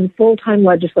more than full-time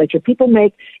legislature. People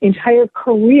make entire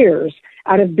careers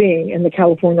out of being in the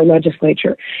California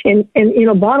legislature. And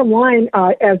bottom line,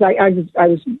 as I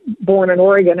was born in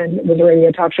Oregon and was a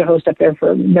radio talk show host up there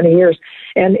for many years.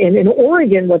 And in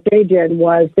Oregon, what they did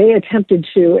was they attempted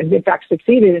to, and in fact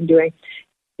succeeded in doing,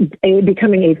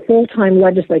 becoming a full-time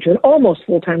legislature, an almost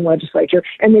full-time legislature,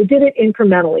 and they did it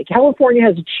incrementally. California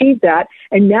has achieved that,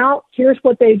 and now here's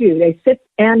what they do. They sit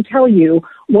and tell you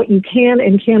what you can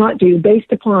and cannot do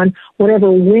based upon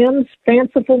whatever whims,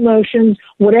 fanciful notions,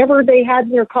 whatever they had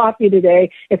in their coffee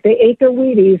today. If they ate their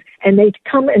Wheaties, and they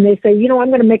come and they say, I'm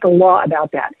going to make a law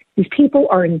about that. These people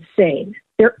are insane.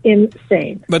 They're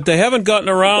insane. But they haven't gotten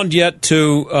around yet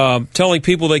to telling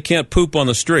people they can't poop on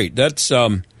the street. That's...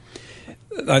 Oh,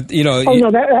 no,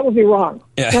 that would be wrong.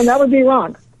 Yeah. No, that would be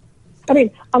wrong. I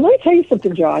mean, I'm going to tell you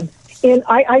something, John. And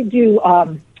I do,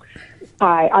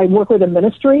 I work with a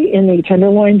ministry in the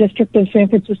Tenderloin district of San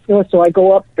Francisco, so I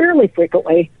go up fairly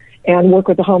frequently and work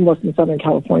with the homeless in Southern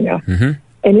California. Mm-hmm.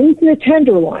 And in the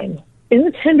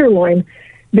Tenderloin,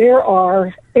 there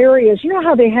are areas, you know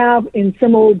how they have in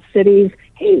some old cities,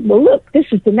 hey, well, look, this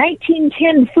is the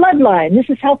 1910 flood line. This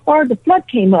is how far the flood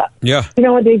came up. Yeah. You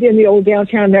know what they did in the old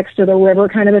downtown next to the river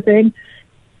kind of a thing?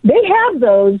 They have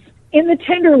those in the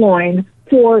Tenderloin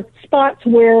for spots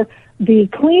where the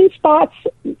clean spots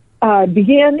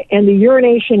begin and the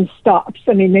urination stops.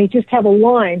 I mean, they just have a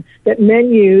line that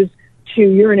men use to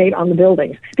urinate on the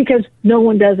buildings because no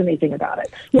one does anything about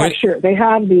it. Yeah, sure, they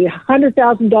have the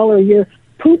 $100,000 a year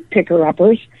poop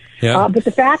picker-uppers, but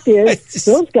the fact is,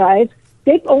 those guys,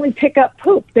 they only pick up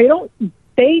poop. They don't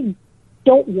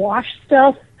wash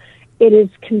stuff. It is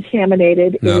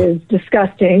contaminated. No. It is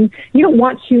disgusting. You don't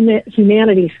want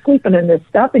humanity sleeping in this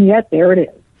stuff, and yet there it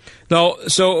is. No,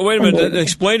 so wait a minute.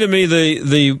 Explain to me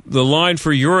the line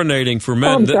for urinating for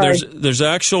men. There's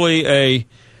actually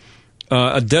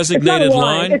a designated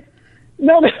line.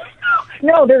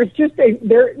 No, there's just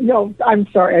no,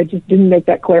 I'm sorry, I just didn't make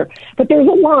that clear. But there's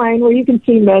a line where you can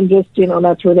see men just,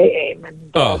 that's where they aim,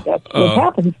 and that's what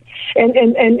happens. And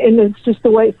it's just the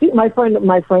way. See, my friend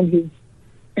who's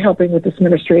helping with this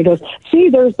ministry goes, see,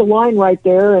 there's the line right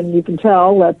there, and you can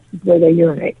tell that's where they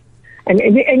urinate, and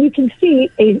you can see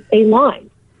a line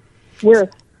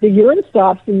where the urine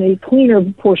stops and the cleaner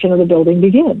portion of the building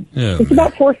begins. Yeah. It's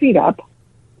about 4 feet up,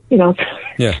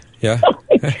 Yeah.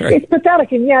 It's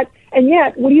pathetic, and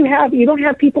yet, what do you have? You don't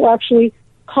have people actually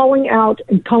calling out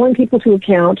and calling people to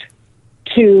account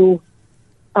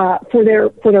for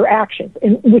their actions,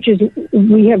 which is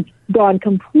we have gone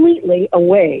completely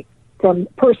away from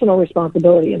personal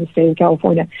responsibility in the state of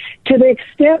California to the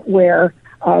extent where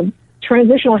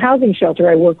transitional housing shelter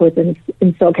I work with in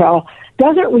SoCal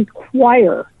doesn't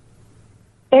require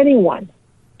anyone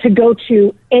to go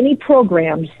to any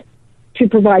programs to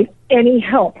provide any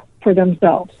help for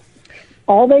themselves.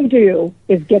 All they do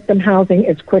is get them housing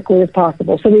as quickly as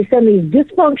possible. So they send these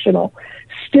dysfunctional,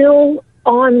 still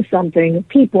on something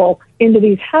people into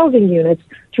these housing units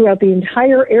throughout the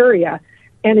entire area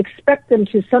and expect them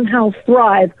to somehow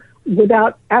thrive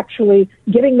without actually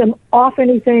getting them off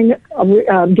anything,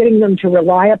 getting them to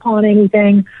rely upon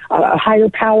anything, a higher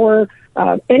power,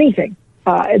 anything.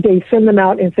 They send them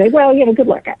out and say, well, good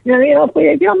luck. If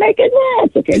you don't make it,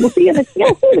 it's okay. We'll see you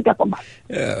in a couple months.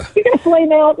 Yeah. You're going to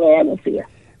flame out, we'll see you.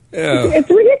 Yeah. It's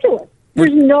ridiculous.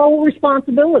 There's no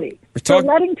responsibility. They're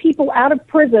letting people out of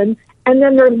prison, and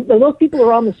then those people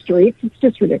are on the streets. It's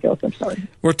just ridiculous. I'm sorry.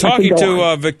 We're talking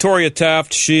to Victoria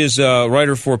Taft. She is a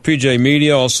writer for PJ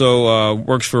Media, also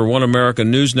works for One America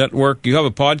News Network. You have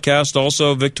a podcast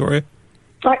also, Victoria?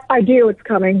 I do. It's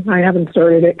coming. I haven't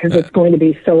started it because it's going to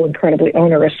be so incredibly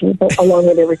onerous along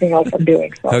with everything else I'm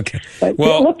doing. So. Okay. But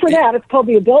look for that. It's called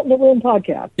the Adult in the Room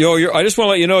podcast. I just want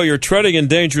to let you know you're treading in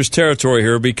dangerous territory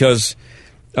here because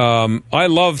I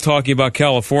love talking about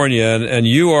California, and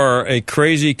you are a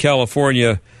crazy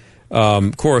California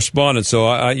correspondent.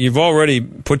 So you've already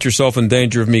put yourself in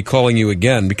danger of me calling you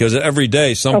again because every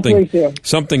day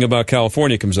something about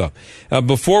California comes up.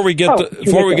 Before we get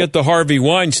to Harvey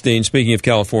Weinstein, speaking of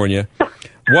California,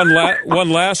 one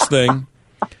last thing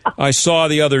I saw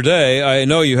the other day. I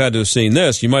know you had to have seen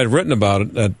this. You might have written about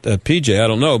it at PJ. I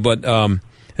don't know, but and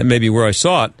maybe where I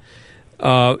saw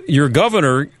it. Your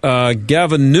governor,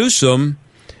 Gavin Newsom,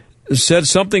 said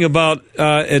something about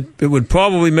it would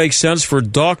probably make sense for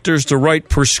doctors to write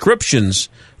prescriptions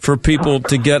for people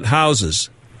to get houses.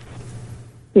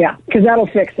 Yeah, because that'll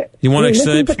fix it. You want to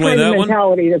explain that one? This is the kind of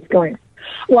mentality that's going.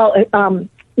 Well,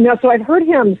 so I've heard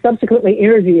him subsequently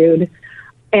interviewed,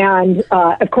 and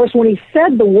of course, when he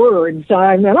said the words,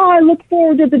 I look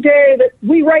forward to the day that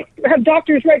we have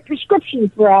doctors write prescriptions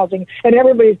for housing, and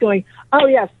everybody's going, oh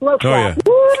yeah, slow clap.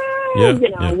 Oh, yeah.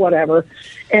 whatever.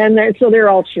 And so they're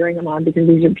all cheering him on because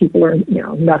these are people who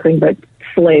are, nothing but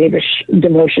slavish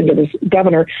devotion to this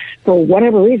governor. For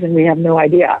whatever reason, we have no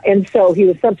idea. And so he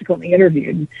was subsequently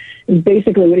interviewed. And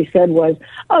basically what he said was,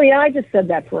 oh, yeah, I just said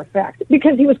that for effect.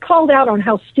 Because he was called out on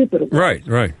how stupid it was.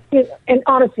 Right. And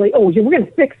honestly, we're going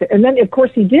to fix it. And then, of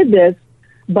course, he did this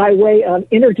by way of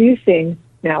introducing,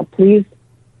 now, please,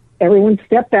 everyone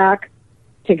step back,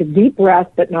 take a deep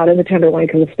breath, but not in the Tenderloin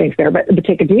because it stinks there, but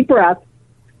take a deep breath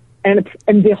and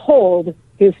behold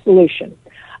his solution.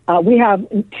 We have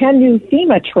 10 new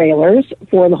FEMA trailers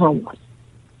for the homeless.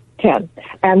 10.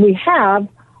 And we have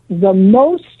the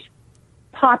most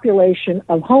population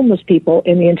of homeless people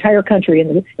in the entire country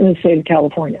in the state of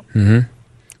California. Mm-hmm.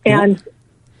 And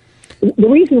the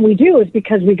reason we do is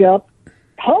because we go,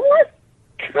 homeless?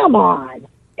 Come on.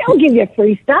 They'll give you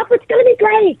free stuff. It's going to be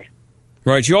great.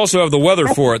 Right. You also have the weather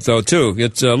for it, though, too.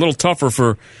 It's a little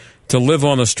tougher to live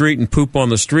on the street and poop on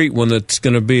the street when it's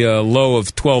going to be a low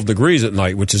of 12 degrees at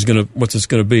night, which is what's it's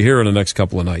going to be here in the next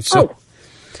couple of nights. So,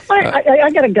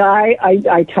 I got a guy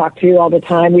I talk to all the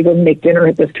time. We go make dinner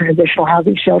at this transitional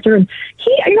housing shelter, and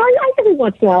he, I every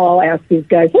once in a while I'll ask these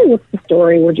guys, hey, what's the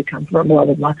story? Where'd you come from? Blah,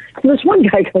 blah, blah. And this one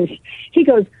guy goes,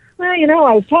 well,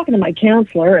 I was talking to my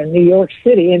counselor in New York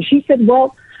City, and she said,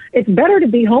 well, it's better to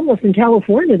be homeless in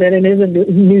California than it is in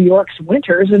New York's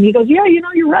winters. And he goes, yeah,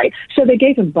 you're right. So they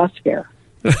gave him bus fare.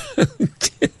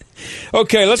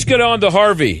 Okay, let's get on to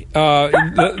Harvey.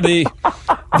 The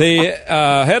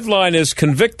headline is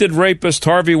Convicted Rapist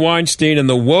Harvey Weinstein and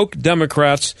the Woke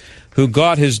Democrats Who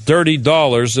Got His Dirty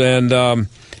Dollars. And the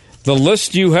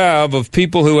list you have of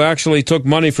people who actually took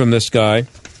money from this guy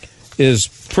is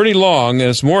pretty long, and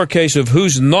it's more a case of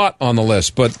who's not on the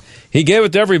list. But he gave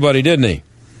it to everybody, didn't he?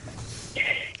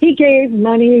 He gave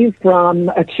money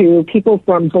to people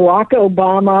from Barack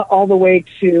Obama all the way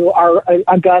to our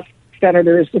august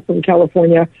senators from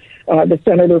California,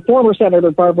 former Senator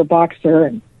Barbara Boxer,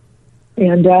 and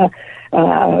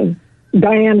Dianne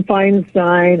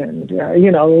Feinstein,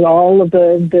 and all of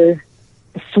the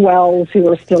swells who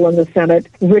are still in the Senate.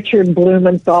 Richard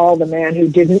Blumenthal, the man who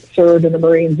didn't serve in the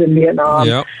Marines in Vietnam.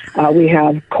 Yep. We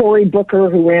have Cory Booker,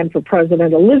 who ran for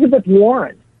president. Elizabeth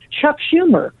Warren, Chuck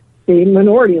Schumer, the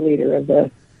minority leader of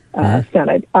the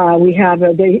Senate. We have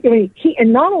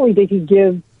and not only did he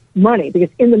give money, because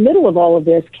in the middle of all of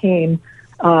this came,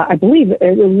 I believe,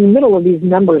 in the middle of these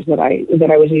numbers that I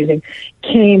was using,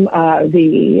 came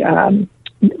the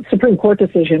Supreme Court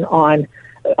decision on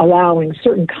allowing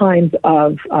certain kinds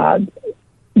of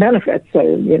benefits,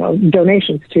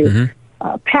 donations to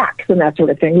PACs and that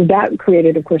sort of thing. That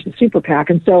created, of course, the super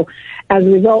PAC. And so as a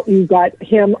result, you've got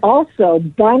him also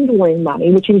bundling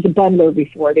money, which he was a bundler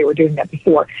before. They were doing that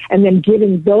before. And then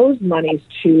giving those monies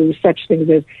to such things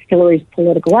as Hillary's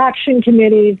political action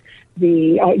committees,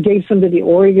 gave some to the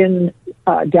Oregon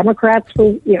Democrats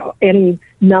for, any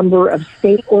number of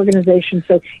state organizations.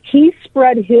 So he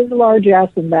spread his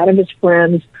largesse and that of his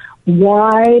friends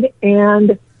wide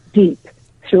and deep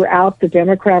throughout the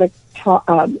Democratic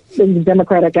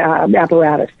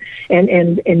apparatus,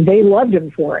 and they loved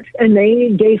him for it, and they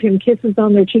gave him kisses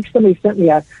on their cheeks. Somebody sent me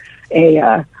a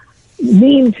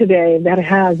meme today that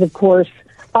has, of course,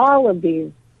 all of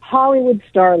these Hollywood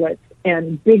starlets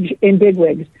and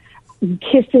bigwigs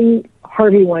kissing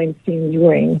Harvey Weinstein's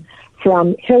ring,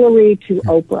 from Hillary to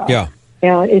Oprah. Yeah,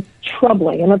 and it's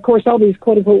troubling. And of course, all these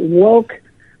quote unquote woke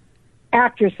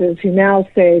actresses who now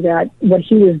say that what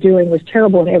he was doing was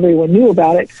terrible and everyone knew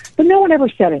about it, but no one ever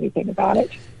said anything about it.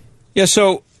 Yeah,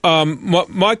 so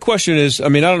my question is, I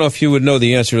don't know if you would know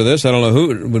the answer to this. I don't know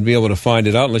who would be able to find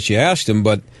it out unless you asked him,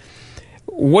 but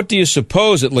what do you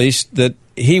suppose, at least, that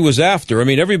he was after?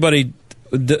 Everybody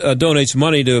donates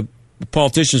money to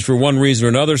politicians for one reason or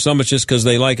another. Some it's just because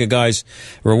they like a guy's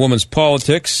or a woman's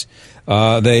politics.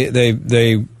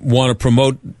 They want to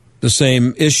promote the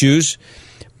same issues.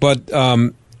 But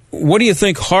what do you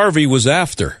think Harvey was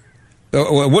after?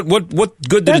 What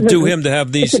good did it do him to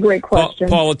have these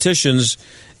politicians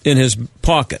in his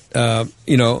pocket?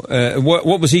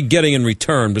 What was he getting in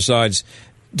return besides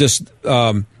just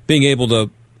being able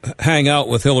to hang out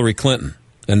with Hillary Clinton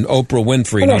and Oprah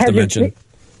Winfrey, not to mention?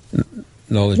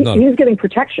 No, there's none. He was getting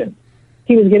protection.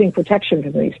 He was getting protection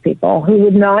from these people who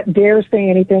would not dare say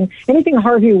anything. Anything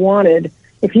Harvey wanted,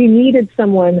 if he needed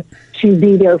someone to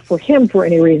be there for him for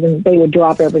any reason, they would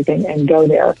drop everything and go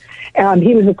there.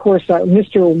 He was, of course,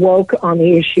 Mr. Woke on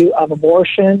the issue of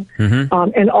abortion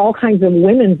and all kinds of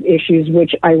women's issues,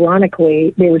 which,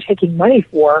 ironically, they were taking money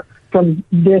from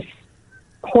this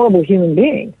horrible human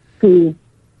being who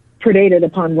predated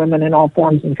upon women in all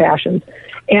forms and fashions.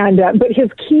 But his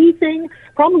key thing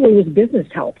probably was business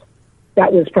help.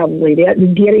 That was probably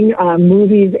it. Getting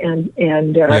movies and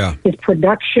his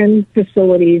production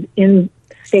facilities in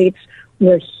states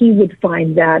where he would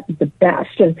find that the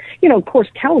best. And, of course,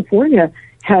 California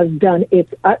has done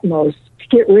its utmost to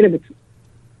get rid of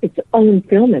its own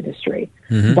film industry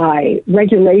by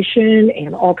regulation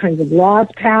and all kinds of laws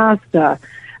passed.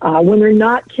 When they're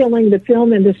not killing the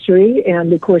film industry,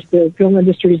 and of course the film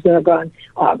industries that have gone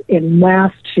en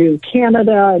masse to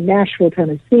Canada, Nashville,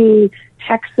 Tennessee,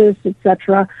 Texas,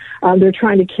 etc., they're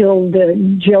trying to kill the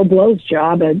Joe Blow's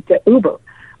job at Uber.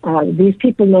 These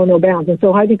people know no bounds, and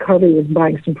so I think Harvey was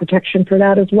buying some protection for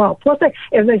that as well. Plus,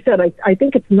 as I said, I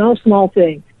think it's no small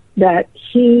thing that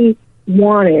he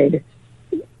wanted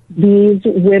these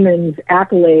women's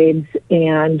accolades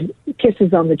and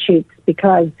kisses on the cheeks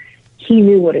because he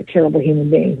knew what a terrible human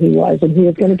being he was, and he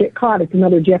was going to get caught. It's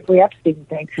another Jeffrey Epstein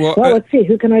thing. Well, let's see,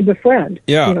 who can I befriend?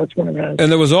 Yeah. It's one of those. And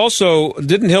there was also,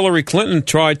 didn't Hillary Clinton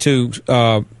try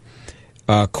to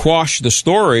quash the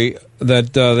story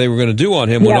that they were going to do on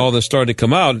him when all this started to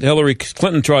come out? Hillary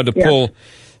Clinton tried to pull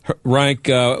rank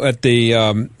at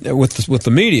the with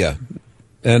the media.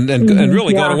 And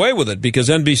really got away with it because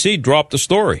NBC dropped the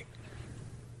story.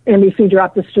 NBC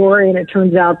dropped the story, and it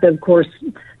turns out that, of course,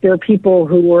 there are people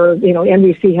who were,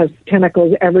 NBC has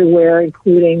tentacles everywhere,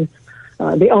 including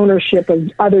the ownership of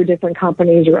other different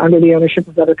companies or under the ownership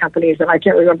of other companies. And I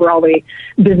can't remember all the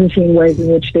Byzantine ways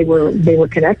in which they were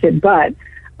connected. But,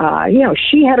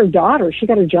 she had her daughter. She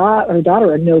got her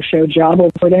daughter a no-show job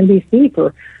over at NBC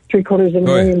for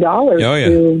 $750,000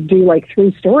 to do like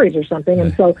 3 stories or something.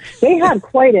 And so they had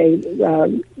quite a,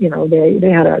 they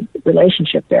had a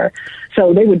relationship there.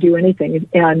 So they would do anything.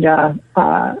 And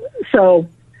so,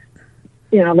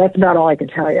 that's about all I can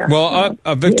tell you. Well,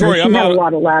 Victoria, she had a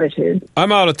lot of latitude.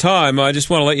 I'm out of time. I just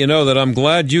want to let you know that I'm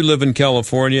glad you live in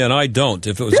California and I don't.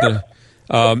 If it was going to,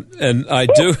 and I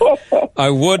do, I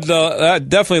would I'd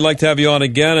definitely like to have you on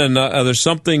again. And there's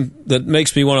something that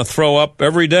makes me want to throw up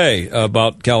every day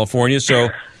about California. So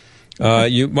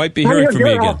you might be hearing from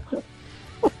me again.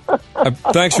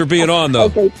 Thanks for being on, though.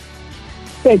 Okay.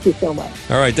 Thank you so much.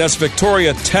 All right, that's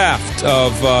Victoria Taft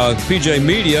of PJ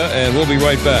Media, and we'll be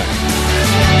right back.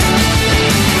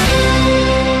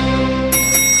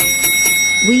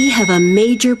 We have a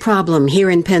major problem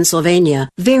here in Pennsylvania,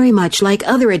 very much like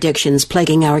other addictions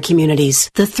plaguing our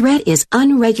communities. The threat is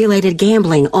unregulated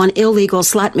gambling on illegal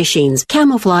slot machines,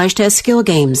 camouflaged as skill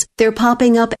games. They're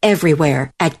popping up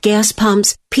everywhere, at gas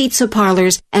pumps, pizza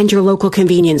parlors, and your local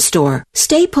convenience store.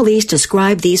 State police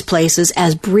describe these places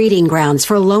as breeding grounds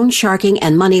for loan sharking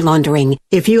and money laundering.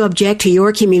 If you object to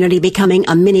your community becoming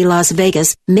a mini Las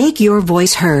Vegas, make your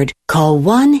voice heard. Call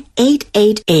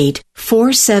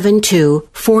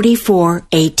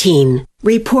 1-888-472-4418.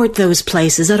 Report those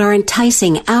places that are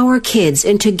enticing our kids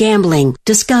into gambling,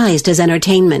 disguised as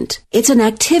entertainment. It's an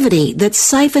activity that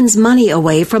siphons money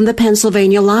away from the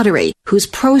Pennsylvania Lottery, whose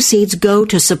proceeds go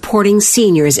to supporting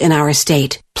seniors in our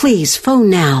state. Please phone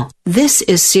now. This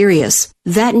is serious.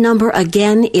 That number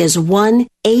again is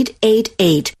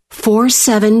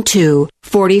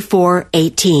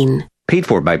 1-888-472-4418. Paid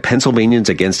for by Pennsylvanians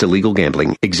Against Illegal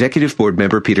Gambling. Executive Board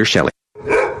Member Peter Shelley.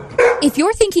 If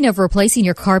you're thinking of replacing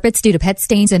your carpets due to pet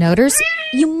stains and odors,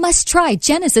 you must try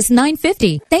Genesis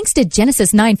 950. Thanks to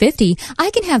Genesis 950, I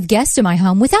can have guests in my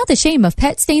home without the shame of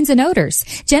pet stains and odors.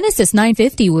 Genesis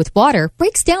 950 with water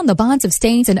breaks down the bonds of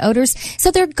stains and odors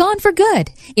so they're gone for good.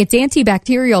 Its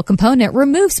antibacterial component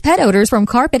removes pet odors from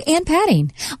carpet and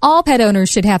padding. All pet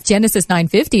owners should have Genesis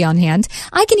 950 on hand.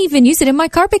 I can even use it in my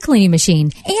carpet cleaning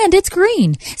machine. And it's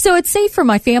green, so it's safe for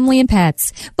my family and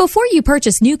pets. Before you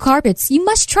purchase new carpets, you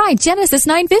must try Genesis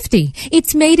 950.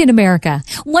 It's made in America.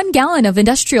 1 gallon of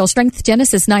industrial strength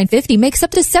Genesis 950 makes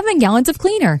up to 7 gallons of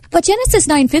cleaner. But Genesis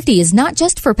 950 is not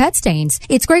just for pet stains.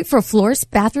 It's great for floors,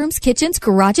 bathrooms, kitchens,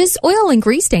 garages, oil and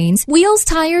grease stains, wheels,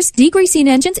 tires, degreasing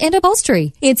engines, and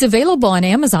upholstery. It's available on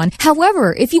Amazon.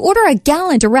 However, if you order a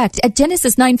gallon direct at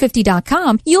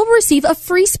Genesis950.com, you'll receive a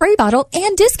free spray bottle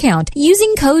and discount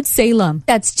using code SALEM.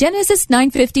 That's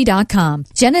Genesis950.com.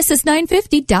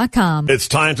 Genesis950.com. It's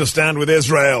time to stand with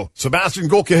Israel. Sebastian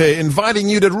Gorka here, inviting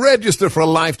you to register for a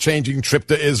life-changing trip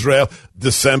to Israel,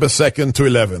 December 2nd to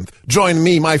 11th. Join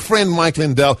me, my friend Mike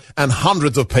Lindell, and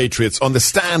hundreds of patriots on the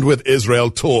Stand with Israel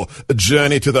tour, a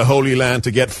journey to the Holy Land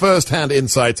to get first-hand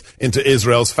insights into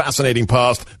Israel's fascinating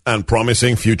past and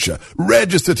promising future.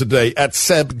 Register today at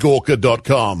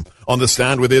sebgorka.com. On the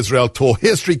Stand with Israel tour,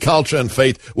 history, culture, and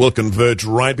faith will converge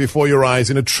right before your eyes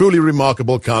in a truly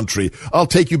remarkable country. I'll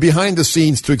take you behind the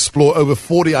scenes to explore over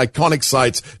 40 iconic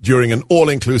sites during an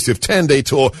all-inclusive 10-day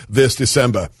tour this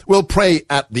December. We'll pray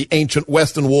at the ancient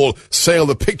Western Wall, sail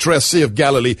the picturesque Sea of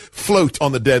Galilee, float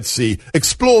on the Dead Sea,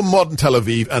 explore modern Tel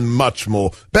Aviv, and much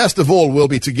more. Best of all, we'll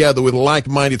be together with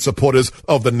like-minded supporters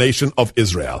of the nation of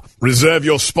Israel. Reserve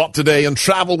your spot today and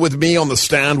travel with me on the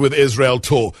Stand with Israel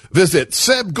tour. Visit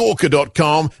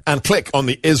sebgorka.com and click on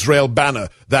the Israel banner.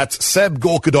 That's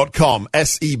sebgorka.com,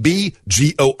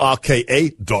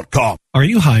 sebgorka.com. Are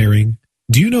you hiring?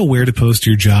 Do you know where to post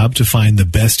your job to find the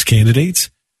best candidates?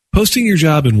 Posting your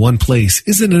job in one place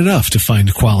isn't enough to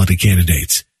find quality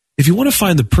candidates. If you want to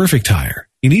find the perfect hire,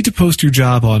 you need to post your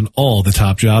job on all the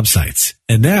top job sites.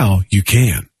 And now you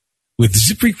can. With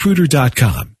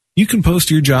ZipRecruiter.com, you can post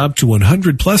your job to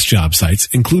 100 plus job sites,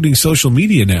 including social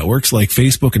media networks like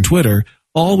Facebook and Twitter,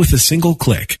 all with a single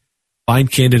click.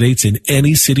 Find candidates in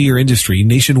any city or industry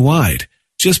nationwide.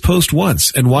 Just post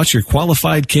once and watch your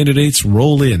qualified candidates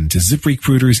roll in to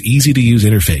ZipRecruiter's easy-to-use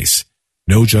interface.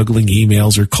 No juggling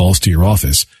emails or calls to your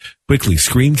office. Quickly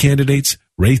screen candidates,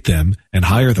 rate them, and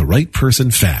hire the right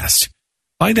person fast.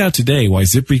 Find out today why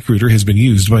ZipRecruiter has been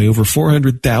used by over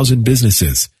 400,000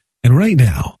 businesses. And right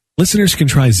now, listeners can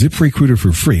try ZipRecruiter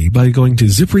for free by going to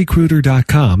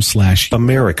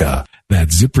ZipRecruiter.com/America.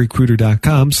 That's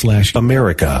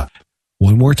ZipRecruiter.com/America.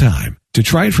 One more time. To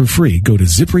try it for free, go to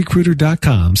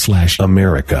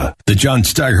ZipRecruiter.com/America. The John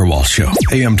Steigerwald Show,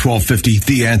 AM 1250,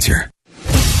 The Answer.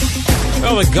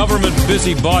 Well, the government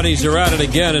busybodies are at it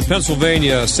again in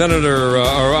Pennsylvania.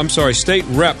 State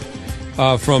Rep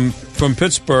from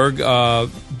Pittsburgh,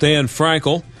 Dan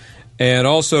Frankel, and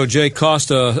also Jay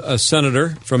Costa, a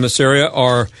senator from this area,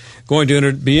 are going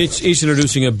to be each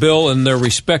introducing a bill in their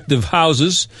respective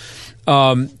houses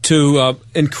to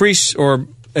increase or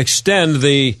extend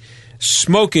the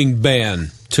smoking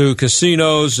ban to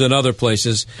casinos and other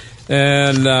places.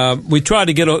 And we tried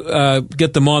to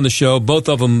get them on the show. Both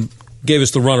of them gave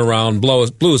us the runaround,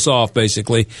 blew us off,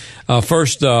 basically.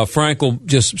 First, Frankel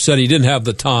just said he didn't have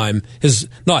the time.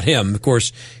 Not him, of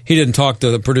course. He didn't talk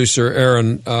to the producer,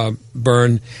 Aaron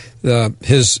Byrne.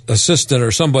 His assistant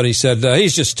or somebody said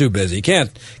he's just too busy.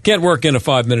 Can't work in a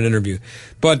 5-minute interview.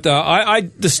 But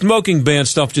the smoking ban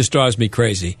stuff just drives me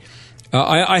crazy.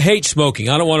 I hate smoking.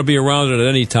 I don't want to be around it at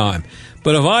any time.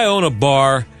 But if I own a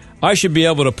bar, I should be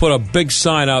able to put a big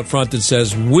sign out front that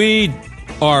says, "We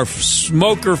are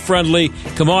smoker friendly.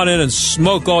 Come on in and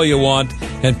smoke all you want."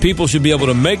 And people should be able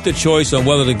to make the choice on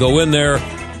whether to go in there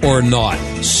or not.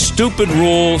 Stupid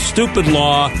rule, stupid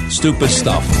law, stupid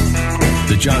stuff.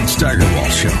 The John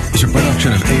Steigerwald Show is a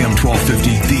production of AM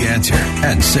 1250, The Answer,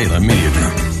 and Salem Media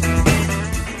Group.